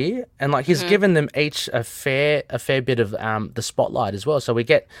 like here, and like he's given them each a fair bit of the spotlight as well. So we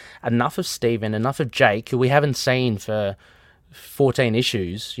get enough of Stephen, enough of Jake, who we haven't seen for 14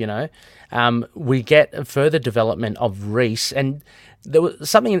 issues. We get a further development of Reese, and there was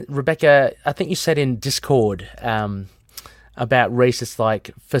something, Rebecca, I think you said in Discord about Reese. It's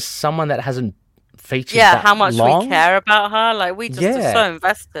like for someone that hasn't featured that how much long, we care about her. Like we just are so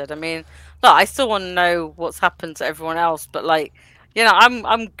invested. I mean. Look, I still want to know what's happened to everyone else, but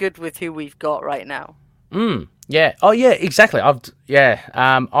I'm good with who we've got right now. Yeah. Oh, yeah. Exactly.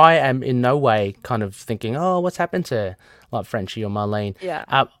 I am in no way kind of thinking, what's happened to like Frenchie or Marlene?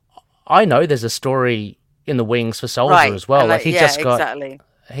 Yeah. I know there's a story in the wings for Soldier as well. Like he just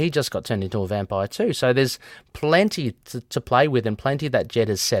got turned into a vampire too. So there's plenty to play with and plenty that Jed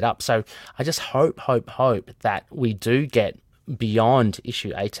has set up. So I just hope that we do get beyond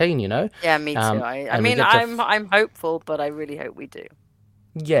issue 18, Yeah, me too. I'm hopeful, but I really hope we do.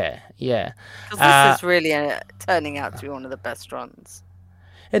 Yeah. Because this is really turning out to be one of the best runs.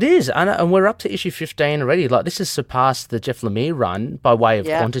 It is, and we're up to issue 15 already. Like this has surpassed the Jeff Lemire run by way of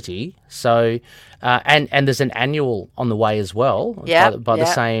quantity. So, and there's an annual on the way as well by the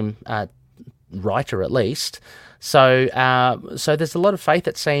same writer at least. So there's a lot of faith.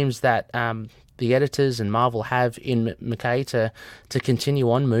 It seems that the editors and Marvel have in McKay to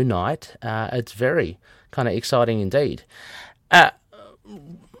continue on Moon Knight. It's very kind of exciting indeed.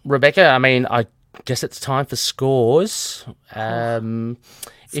 Rebecca, I mean, I guess it's time for scores. Do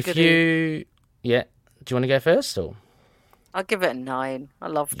you want to go first or? I'll give it a 9. I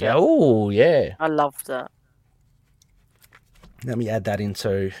loved Yeah. it. Oh, yeah. I loved it. Let me add that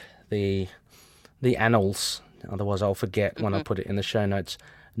into the annals. Otherwise, I'll forget when I put it in the show notes.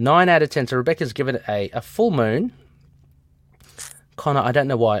 9 out of 10. So Rebecca's given it a full moon. Connor, I don't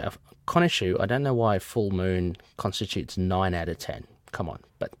know why. Connor Shu, I don't know why full moon constitutes 9 out of 10. Come on,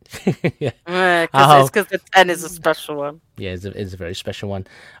 but yeah. It's because the 10 is a special one. Yeah, it's a very special one.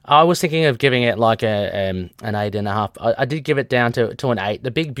 I was thinking of giving it like an 8.5. I did give it down to an 8.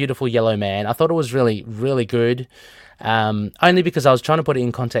 The Big Beautiful Yellow Man. I thought it was really, really good. Only because I was trying to put it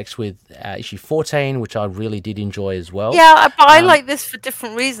in context with issue 14, which I really did enjoy as well. Yeah, but I like this for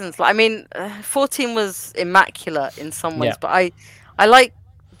different reasons. Like, I mean, 14 was immaculate in some ways, Yeah. but I like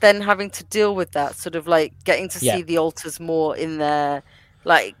then having to deal with that, sort of like getting to Yeah. see the alters more in their,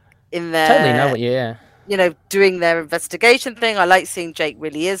 like, in their, Totally know what, yeah. you know, doing their investigation thing. I like seeing Jake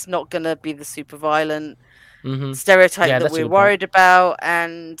really is not going to be the super violent stereotype Yeah, that that's a we're good point. worried about.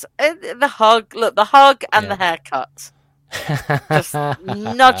 And the hug and the haircut. Just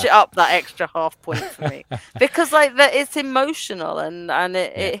nudge it up that extra half point for me, because like that it's emotional and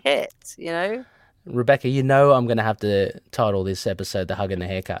it hits, you know. Rebecca, you know I'm going to have to title this episode "The Hug and the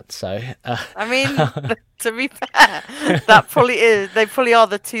Haircut." So, I mean, to be fair, that probably is. They probably are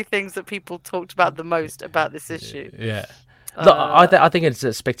the two things that people talked about the most about this issue. yeah. Look, I think it's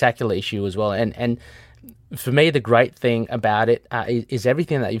a spectacular issue as well, and for me, the great thing about it is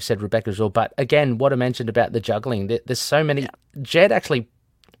everything that you've said, Rebecca, as well. But again, what I mentioned about the juggling, there's so many. Jed actually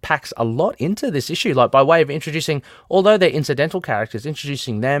packs a lot into this issue, like by way of introducing, although they're incidental characters,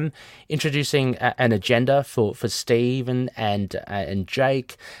 introducing them, introducing an agenda for Steve and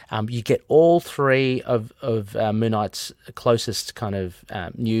Jake. You get all three of Moon Knight's closest kind of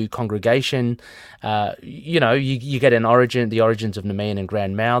new congregation. You get the origins of Namin and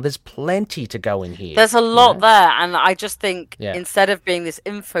Grand Mao. There's plenty to go in here. There's a lot there, and I just think Yeah. instead of being this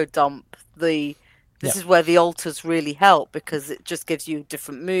info dump, this is where the alters really help, because it just gives you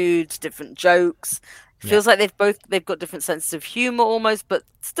different moods, different jokes. It feels like they've got different senses of humor almost, but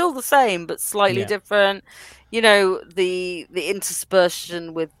still the same, but slightly different. You know, the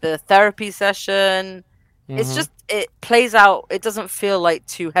interspersion with the therapy session. It's just, it plays out. It doesn't feel like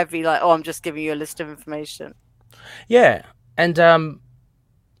too heavy, like, oh, I'm just giving you a list of information. Yeah, and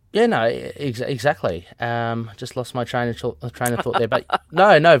exactly. Just lost my train of thought there, but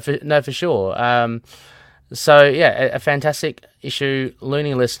for sure. So yeah, a fantastic issue.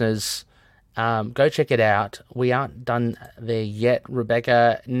 Looney listeners, go check it out. We aren't done there yet,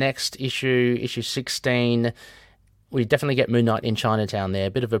 Rebecca. Next issue 16, we definitely get Moon Knight in Chinatown there.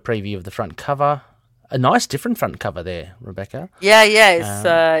 A bit of a preview of the front cover. A nice different front cover there, Rebecca. Yeah,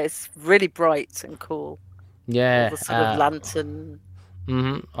 it's really bright and cool. Yeah, All the sort of lantern.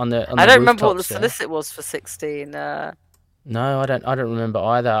 On the I don't remember what the rooftops there. solicit was for 16. No, I don't remember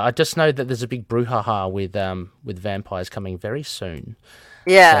either. I just know that there's a big brouhaha with vampires coming very soon.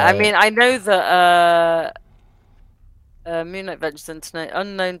 Yeah, I So- mean, I know that Moon Knight ventures into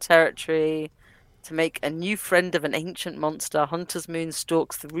unknown territory to make a new friend of an ancient monster. Hunter's Moon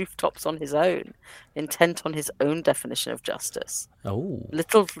stalks the rooftops on his own, intent on his own definition of justice. Oh,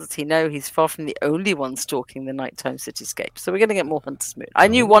 Little does he know he's far from the only one stalking the nighttime cityscape. So we're going to get more Hunter's Moon. I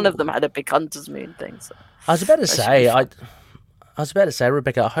knew one of them had a big Hunter's Moon thing. So. I was about to should say, be I was about to say,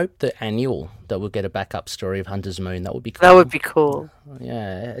 Rebecca, I hope the annual that we'll get a backup story of Hunter's Moon. That would be cool. That would be cool.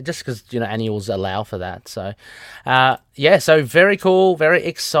 Yeah, just because annuals allow for that. So, so very cool, very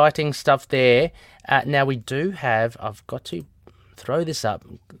exciting stuff there. Now we do have. I've got to throw this up,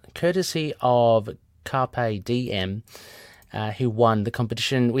 courtesy of Carpe Diem, who won the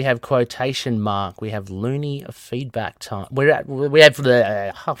competition. We have quotation mark. We have Looney feedback time. We have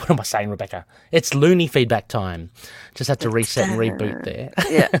the. What am I saying, Rebecca? It's Looney feedback time. Just had to reset and reboot there.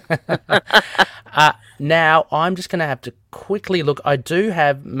 Yeah. Now I'm just going to have to quickly look. I do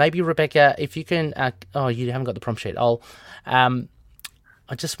have, maybe Rebecca, if you can. You haven't got the prompt sheet.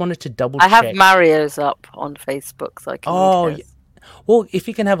 I just wanted to double check. I have Mario's up on Facebook, so I can read his. Well, if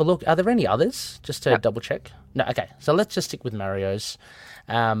you can have a look, are there any others? Just to double check. No, okay. So let's just stick with Mario's.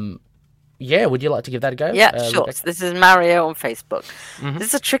 Would you like to give that a go? Yeah, sure. Rebecca? So this is Mario on Facebook. This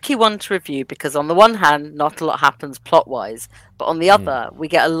is a tricky one to review because on the one hand, not a lot happens plot-wise, but on the other, we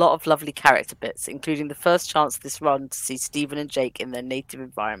get a lot of lovely character bits, including the first chance this run to see Stephen and Jake in their native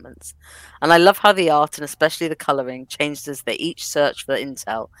environments. And I love how the art, and especially the colouring, changed as they each search for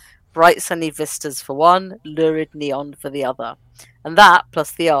intel. Bright sunny vistas for one, lurid neon for the other. And that,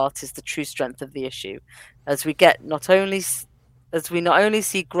 plus the art, is the true strength of the issue, as we not only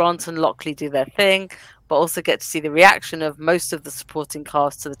see Grant and Lockley do their thing, but also get to see the reaction of most of the supporting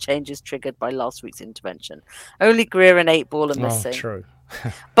cast to the changes triggered by last week's intervention. Only Greer and 8-Ball are missing. Oh, true.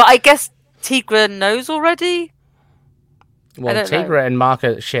 But I guess Tigra knows already. Well, don't know. Tigra and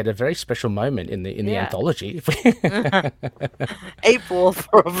Marker shared a very special moment in the Yeah. anthology. 8-Ball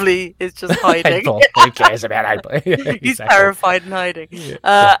probably is just hiding. 8-Ball, who cares about 8-Ball? He's Exactly. terrified and hiding.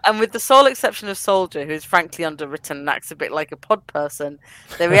 And with the sole exception of Soldier, who is frankly underwritten and acts a bit like a pod person,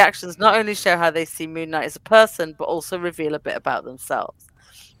 their reactions not only show how they see Moon Knight as a person, but also reveal a bit about themselves.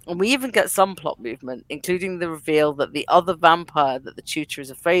 And we even get some plot movement, including the reveal that the other vampire that the tutor is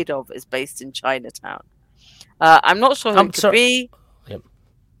afraid of is based in Chinatown. I'm not sure who it could be. Yep.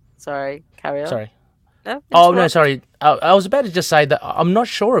 Sorry, carry on. Sorry. No? Oh, no, Interrupt? sorry. I was about to just say that I'm not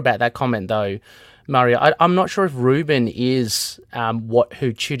sure about that comment, though, Mario. I'm not sure if Ruben is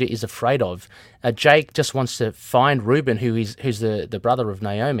who Tudor is afraid of. Jake just wants to find Ruben, who's the brother of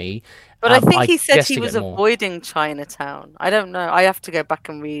Naomi. But I think he said guess he to was get more. avoiding Chinatown. I don't know. I have to go back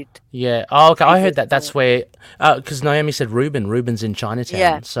and read. Yeah. Oh, okay. I heard that. Previously. That's where because Naomi said Ruben's in Chinatown.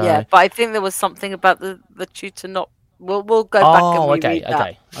 Yeah, So. yeah. But I think there was something about the tutor not. We'll go back and Oh, reread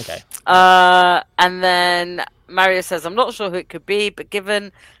that. okay. And then Mario says, I'm not sure who it could be, but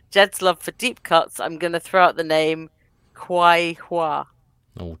given Jed's love for deep cuts, I'm going to throw out the name Kuai Hua.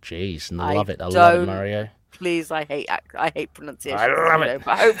 Oh, jeez, I love it. I love don't- it, Mario. Please, I hate pronunciation. I love it.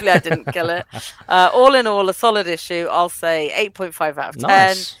 But hopefully I didn't kill it. All in all, a solid issue. I'll say 8.5 out of 10.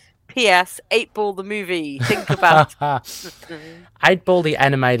 Nice. P.S. 8-Ball the movie. Think about 8-Ball, the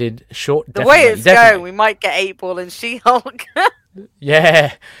animated short. the way it's definitely. going. We might get 8-Ball and She-Hulk.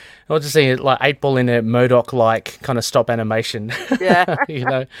 Yeah. I was just seeing it like 8-Ball in a Murdoch-like kind of stop animation. Yeah.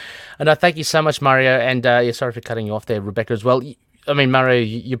 And I thank you so much, Mario. And sorry for cutting you off there, Rebecca, as well. I mean, Mario,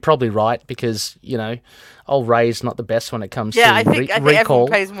 you're probably right because, old Ray's not the best when it comes to I think recall. everyone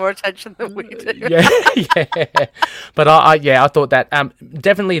pays more attention than we do. Yeah. But I thought that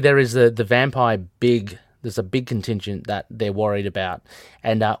definitely there is the vampire there's a big contingent that they're worried about.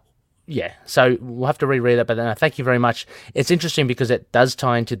 And so we'll have to reread that, but thank you very much. It's interesting because it does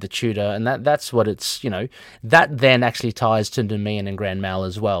tie into the tutor, and that's what it's, that then actually ties to Nemean and Grand Mal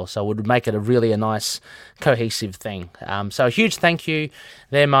as well, so it would make it a nice cohesive thing. So a huge thank you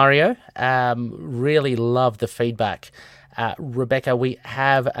there, Mario. Really love the feedback. Rebecca, we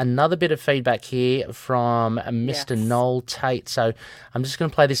have another bit of feedback here from Mr. Yes. Noel Tate, so I'm just going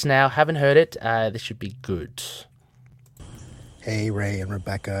to play this now. Haven't heard it. This should be good. Hey, Ray and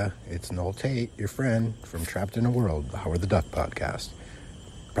Rebecca, it's Noel Tate, your friend from Trapped in a World, the Howard the Duck podcast,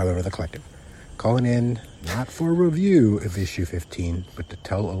 proud member of the collective. Calling in, not for a review of issue 15, but to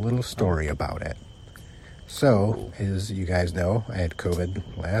tell a little story about it. So, as you guys know, I had COVID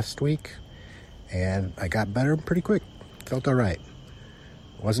last week, and I got better pretty quick. Felt alright.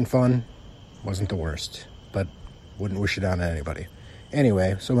 Wasn't fun, wasn't the worst, but wouldn't wish it on anybody.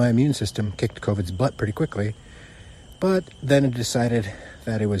 Anyway, so my immune system kicked COVID's butt pretty quickly. But then it decided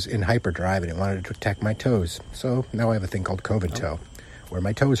that it was in hyperdrive and it wanted to attack my toes. So now I have a thing called COVID toe, where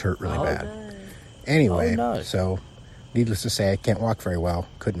my toes hurt really bad. Anyway, so needless to say, I can't walk very well.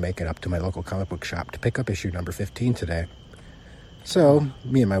 Couldn't make it up to my local comic book shop to pick up issue number 15 today. So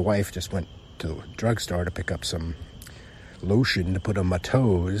me and my wife just went to the drugstore to pick up some lotion to put on my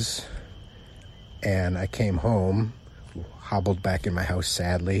toes. And I came home, hobbled back in my house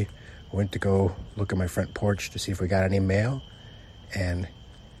sadly. Went to go look at my front porch to see if we got any mail, and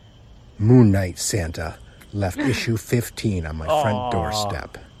Moon Knight Santa left issue 15 on my front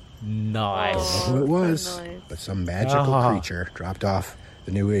doorstep. Nice. I don't know who it was, so nice. but some magical creature dropped off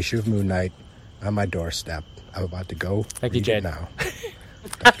the new issue of Moon Knight on my doorstep. I'm about to go Thank you, read Jed. it now.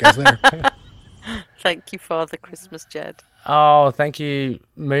 Talk to you guys later. Thank you, Father Christmas, Jed. Oh, thank you,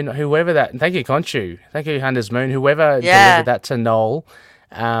 Moon. Whoever that. Thank you, Conchu. Thank you, Hunter's Moon. Whoever Yeah. delivered that to Noel.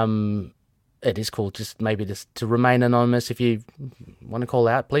 It is cool. Just maybe just to remain anonymous. If you want to call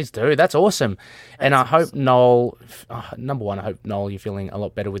out, please do. That's awesome. And I hope Noel. Number one, I hope Noel, you're feeling a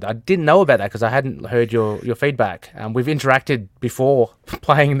lot better with it. I didn't know about that because I hadn't heard your feedback. We've interacted before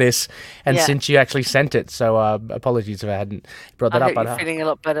playing this, and Yeah. since you actually sent it. So apologies if I hadn't brought that I up. hope you're feeling a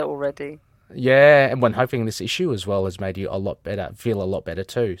lot better already. Yeah, and when hoping this issue as well has made you a lot better, feel a lot better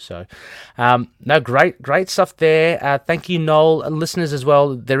too. So, no, great stuff there. Thank you, Noel. Listeners as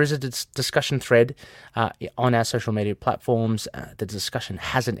well, there is a discussion thread on our social media platforms. The discussion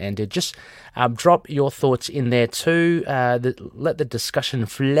hasn't ended. Just drop your thoughts in there too. Let the discussion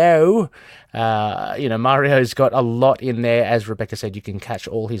flow. Mario's got a lot in there. As Rebecca said, you can catch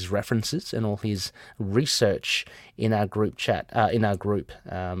all his references and all his research in our group chat, in our group.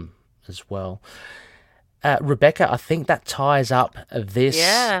 As well. Rebecca, I think that ties up this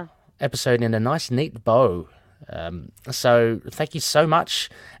episode in a nice, neat bow. So thank you so much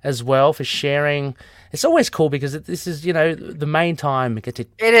as well for sharing. It's always cool because this is, the main time we get to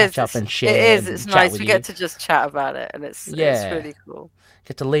catch up and share. It is. and It's chat nice. with We you. get to just chat about it, and it's really cool.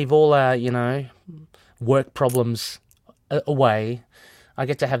 Get to leave all our, work problems away. I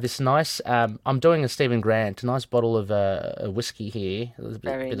get to have this nice. I'm doing a Stephen Grant, a nice bottle of a whiskey here. A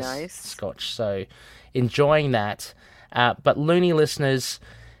Very bit nice. of scotch. So enjoying that. But Looney listeners,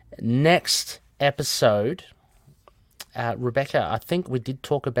 next episode, Rebecca, I think we did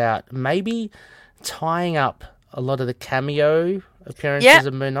talk about maybe tying up a lot of the cameo appearances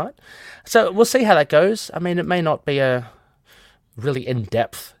of Moon Knight. So we'll see how that goes. I mean, it may not be a really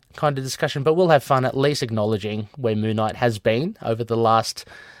in-depth kind of discussion, but we'll have fun at least acknowledging where Moon Knight has been over the last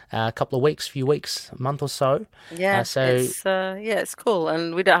couple of weeks, few weeks, month or so. Yeah, it's cool.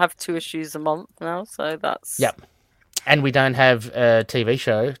 And we don't have 2 issues a month now, so that's... Yep. And we don't have a TV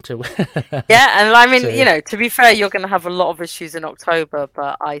show to... Yeah, and I mean, to be fair, you're going to have a lot of issues in October,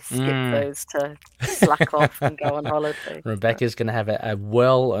 but I skip those to slack off and go on holiday. Rebecca's going to have a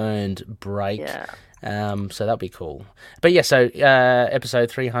well-earned break. Yeah. So that'll be cool. But yeah, so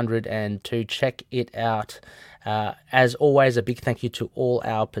episode 302, check it out. As always, a big thank you to all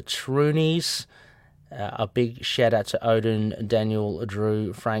our patroonies. A big shout out to Odin, Daniel,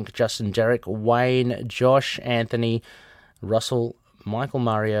 Drew, Frank, Justin, Derek, Wayne, Josh, Anthony, Russell, Michael,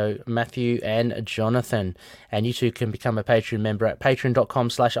 Mario, Matthew, and Jonathan. And you too can become a Patreon member at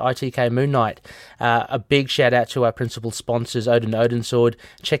patreon.com/ITKMoonKnight. A big shout out to our principal sponsors, Odin Sword.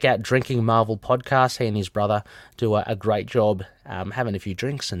 Check out Drinking Marvel podcast. He and his brother do a great job having a few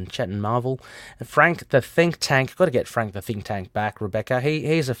drinks and chatting Marvel. Frank the Think Tank. Got to get Frank the Think Tank back, Rebecca.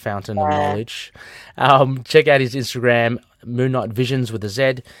 He's a fountain of knowledge. Check out his Instagram, Moon Knight Visions with a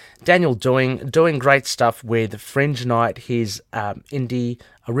Z. Daniel doing great stuff with Fringe Knight, his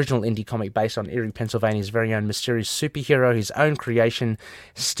original indie comic based on Erie, Pennsylvania's very own mysterious superhero, his own creation,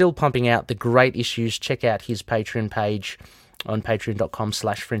 still pumping out the great issues. Check out his Patreon page on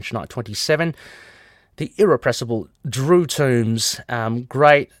patreon.com/FringeKnight27. The irrepressible Drew Toombs,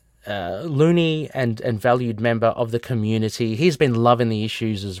 great loony and valued member of the community. He's been loving the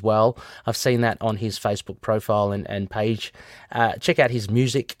issues as well. I've seen that on his Facebook profile and page. Check out his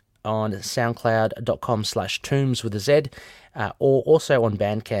music on soundcloud.com/tombs with a Z, or also on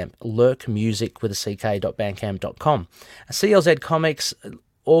Bandcamp, lurkmusic with a ck.bandcamp.com. CLZ Comics,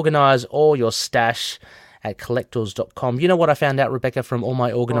 organise all your stash at collectors.com. You know what I found out, Rebecca, from all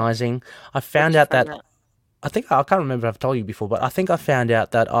my organising? I found out that I can't remember if I've told you before, but I think I found out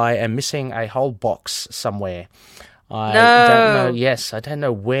that I am missing a whole box somewhere. I don't know. Yes, I don't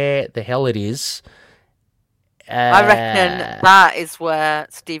know where the hell it is. I reckon that is where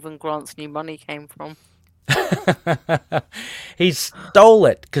Stephen Grant's new money came from. He stole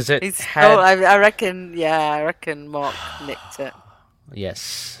it because it had... I reckon Mark nicked it.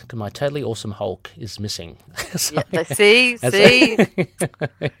 Yes, because my totally awesome Hulk is missing. So, yeah, see,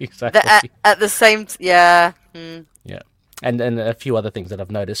 exactly. At the same, yeah, and a few other things that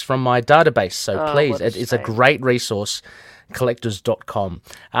I've noticed from my database. So please, it's a great resource. Collectors.com.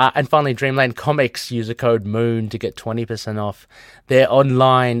 And finally, Dreamland Comics, user code MOON to get 20% off their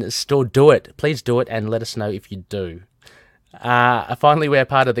online store. Do it. Please do it and let us know if you do. Finally, we're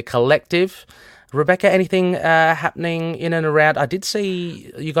part of the Collective. Rebecca, anything happening in and around? I did see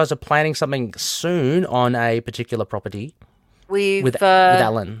you guys are planning something soon on a particular property with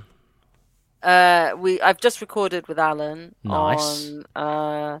Alan. I've just recorded with Alan on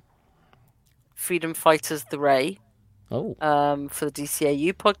Freedom Fighters The Ray. For the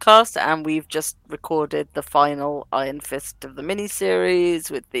DCAU podcast, and we've just recorded the final Iron Fist of the miniseries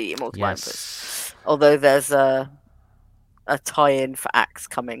with the Immortal Iron Fist. Although there's a tie-in for Axe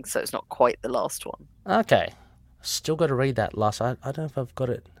coming, so it's not quite the last one. Okay. Still got to read that last. I don't know if I've got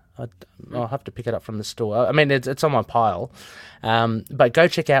it. I'll have to pick it up from the store. I mean, it's on my pile. But go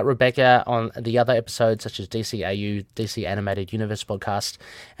check out Rebecca on the other episodes, such as DCAU, DC Animated Universe podcast,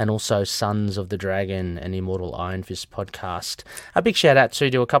 and also Sons of the Dragon and Immortal Iron Fist podcast. A big shout out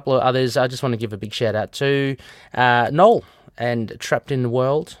to a couple of others. I just want to give a big shout out to Noel and Trapped in the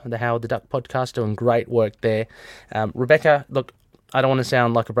World, the Howard the Duck podcast, doing great work there. Rebecca, look, I don't want to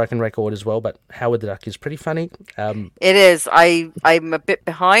sound like a broken record as well, but Howard the Duck is pretty funny. It is. I'm a bit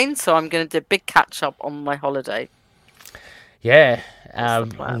behind, so I'm going to do a big catch-up on my holiday. Yeah, a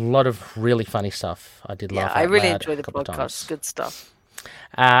lot of really funny stuff. I did laugh out I really loud enjoy the a couple podcast. times. Good stuff.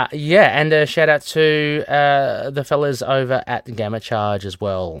 And a shout-out to the fellas over at Gamma Charge as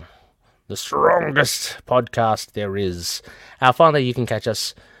well. The strongest podcast there is. Finally, you can catch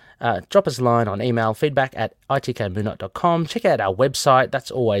us drop us a line on email, feedback@itkmoonnight.com. Check out our website. That's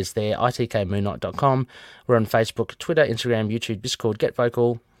always there, itkmoonnight.com. We're on Facebook, Twitter, Instagram, YouTube, Discord, Get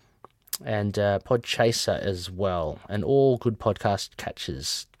Vocal, and Podchaser as well. And all good podcast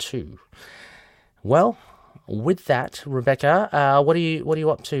catches too. Well, with that, Rebecca, what are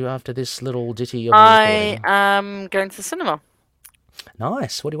you up to after this little ditty of I am going to the cinema.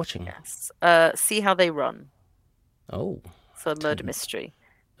 Nice. What are you watching? Yes. See How They Run. Oh. It's a murder mystery.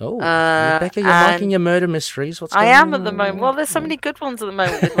 Oh, Rebecca, you're liking your murder mysteries. What's going on? I am at the moment. Well, there's so many good ones at the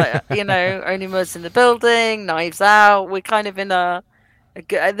moment. With, like, Only Murders in the Building, Knives Out. We're kind of in a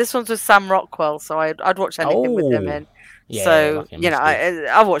good... This one's with Sam Rockwell, so I'd watch anything with him in. Yeah, so,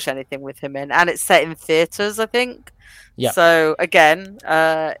 I'll watch anything with him in. And it's set in theatres, I think. Yeah. So, again,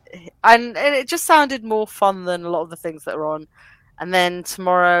 and it just sounded more fun than a lot of the things that are on. And then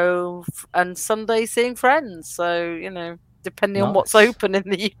tomorrow and Sunday seeing Friends. So, depending on what's open in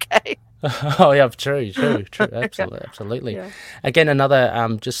the UK. Oh yeah, true, absolutely. Yeah. Again,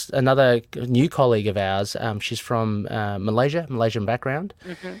 another new colleague of ours. She's from Malaysian background,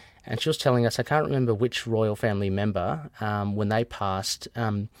 and she was telling us, I can't remember which royal family member, when they passed,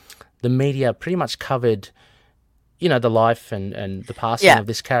 the media pretty much covered, the life and the passing of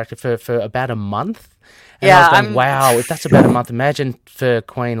this character for about a month. And I was going, wow, if that's about a month, imagine for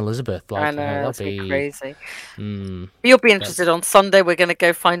Queen Elizabeth. Like, I know, that'll be crazy. You'll be interested. On Sunday, we're going to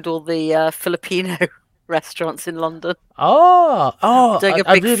go find all the Filipino restaurants in London. Doing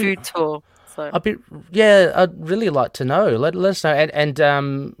a big food tour. So. I'd really like to know. Let us know.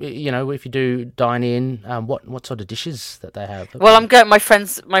 And if you do dine in, what sort of dishes that they have. Well, I'm going. My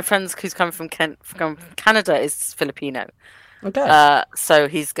friends who's coming from Canada is Filipino. Okay. So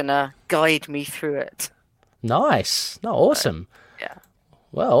he's gonna guide me through it. Nice. No, awesome. Yeah.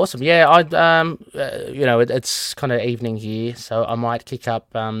 Well, awesome. Yeah, I it's kind of evening here, so I might kick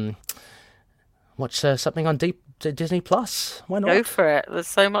up watch something on Disney Plus. Why not? Go for it. There's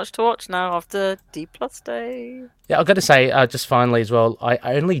so much to watch now after D Plus Day. Yeah, I've got to say, just finally as well, I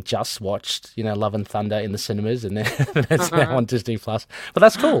only just watched, Love and Thunder in the cinemas, and then it's now on Disney Plus. But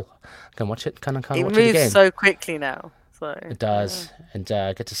that's cool. I can watch it. Kind of watch it again. It moves so quickly now. So, it does, and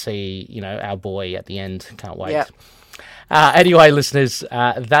get to see, our boy at the end. Can't wait. Yep. Anyway, listeners,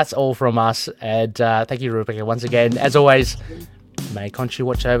 that's all from us, and thank you, Rebecca, once again. As always, may Khonshu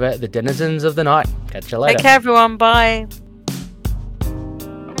watch over the denizens of the night. Catch you later. Take care, everyone. Bye.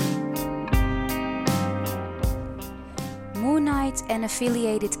 Moon Knight and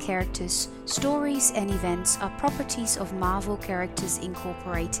affiliated characters, stories and events are properties of Marvel Characters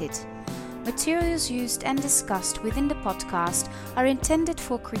Incorporated. Materials used and discussed within the podcast are intended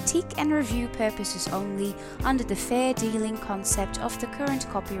for critique and review purposes only under the fair dealing concept of the current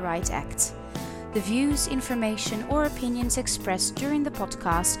Copyright Act. The views, information or opinions expressed during the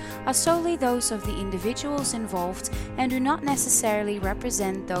podcast are solely those of the individuals involved and do not necessarily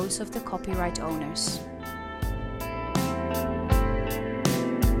represent those of the copyright owners.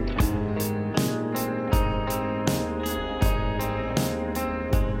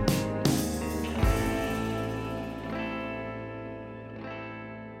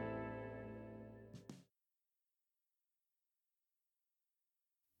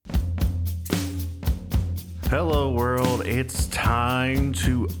 Hello world, it's time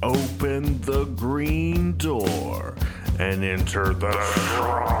to open the green door and enter the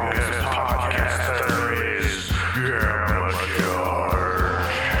strongest podcast there is, Gamma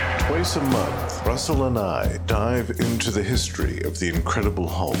Charge. Twice a month, Russell and I dive into the history of the Incredible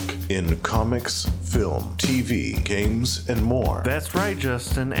Hulk in comics, film, TV, games, and more. That's right,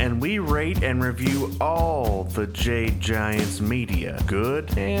 Justin, and we rate and review all the Jade Giants media,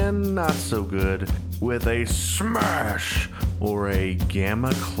 good and not so good, with a smash or a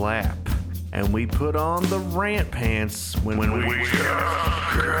gamma clap. And we put on the rant pants when we just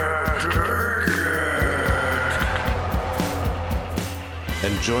can't take it.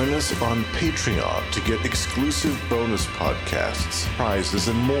 And join us on Patreon to get exclusive bonus podcasts, prizes,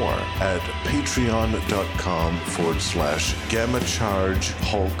 and more at patreon.com/Gamma Charge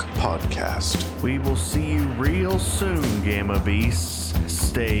Hulk Podcast. We will see you real soon, Gamma Beasts.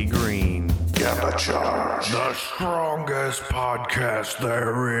 Stay green. Gamma Charge. The strongest podcast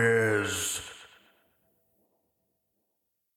there is.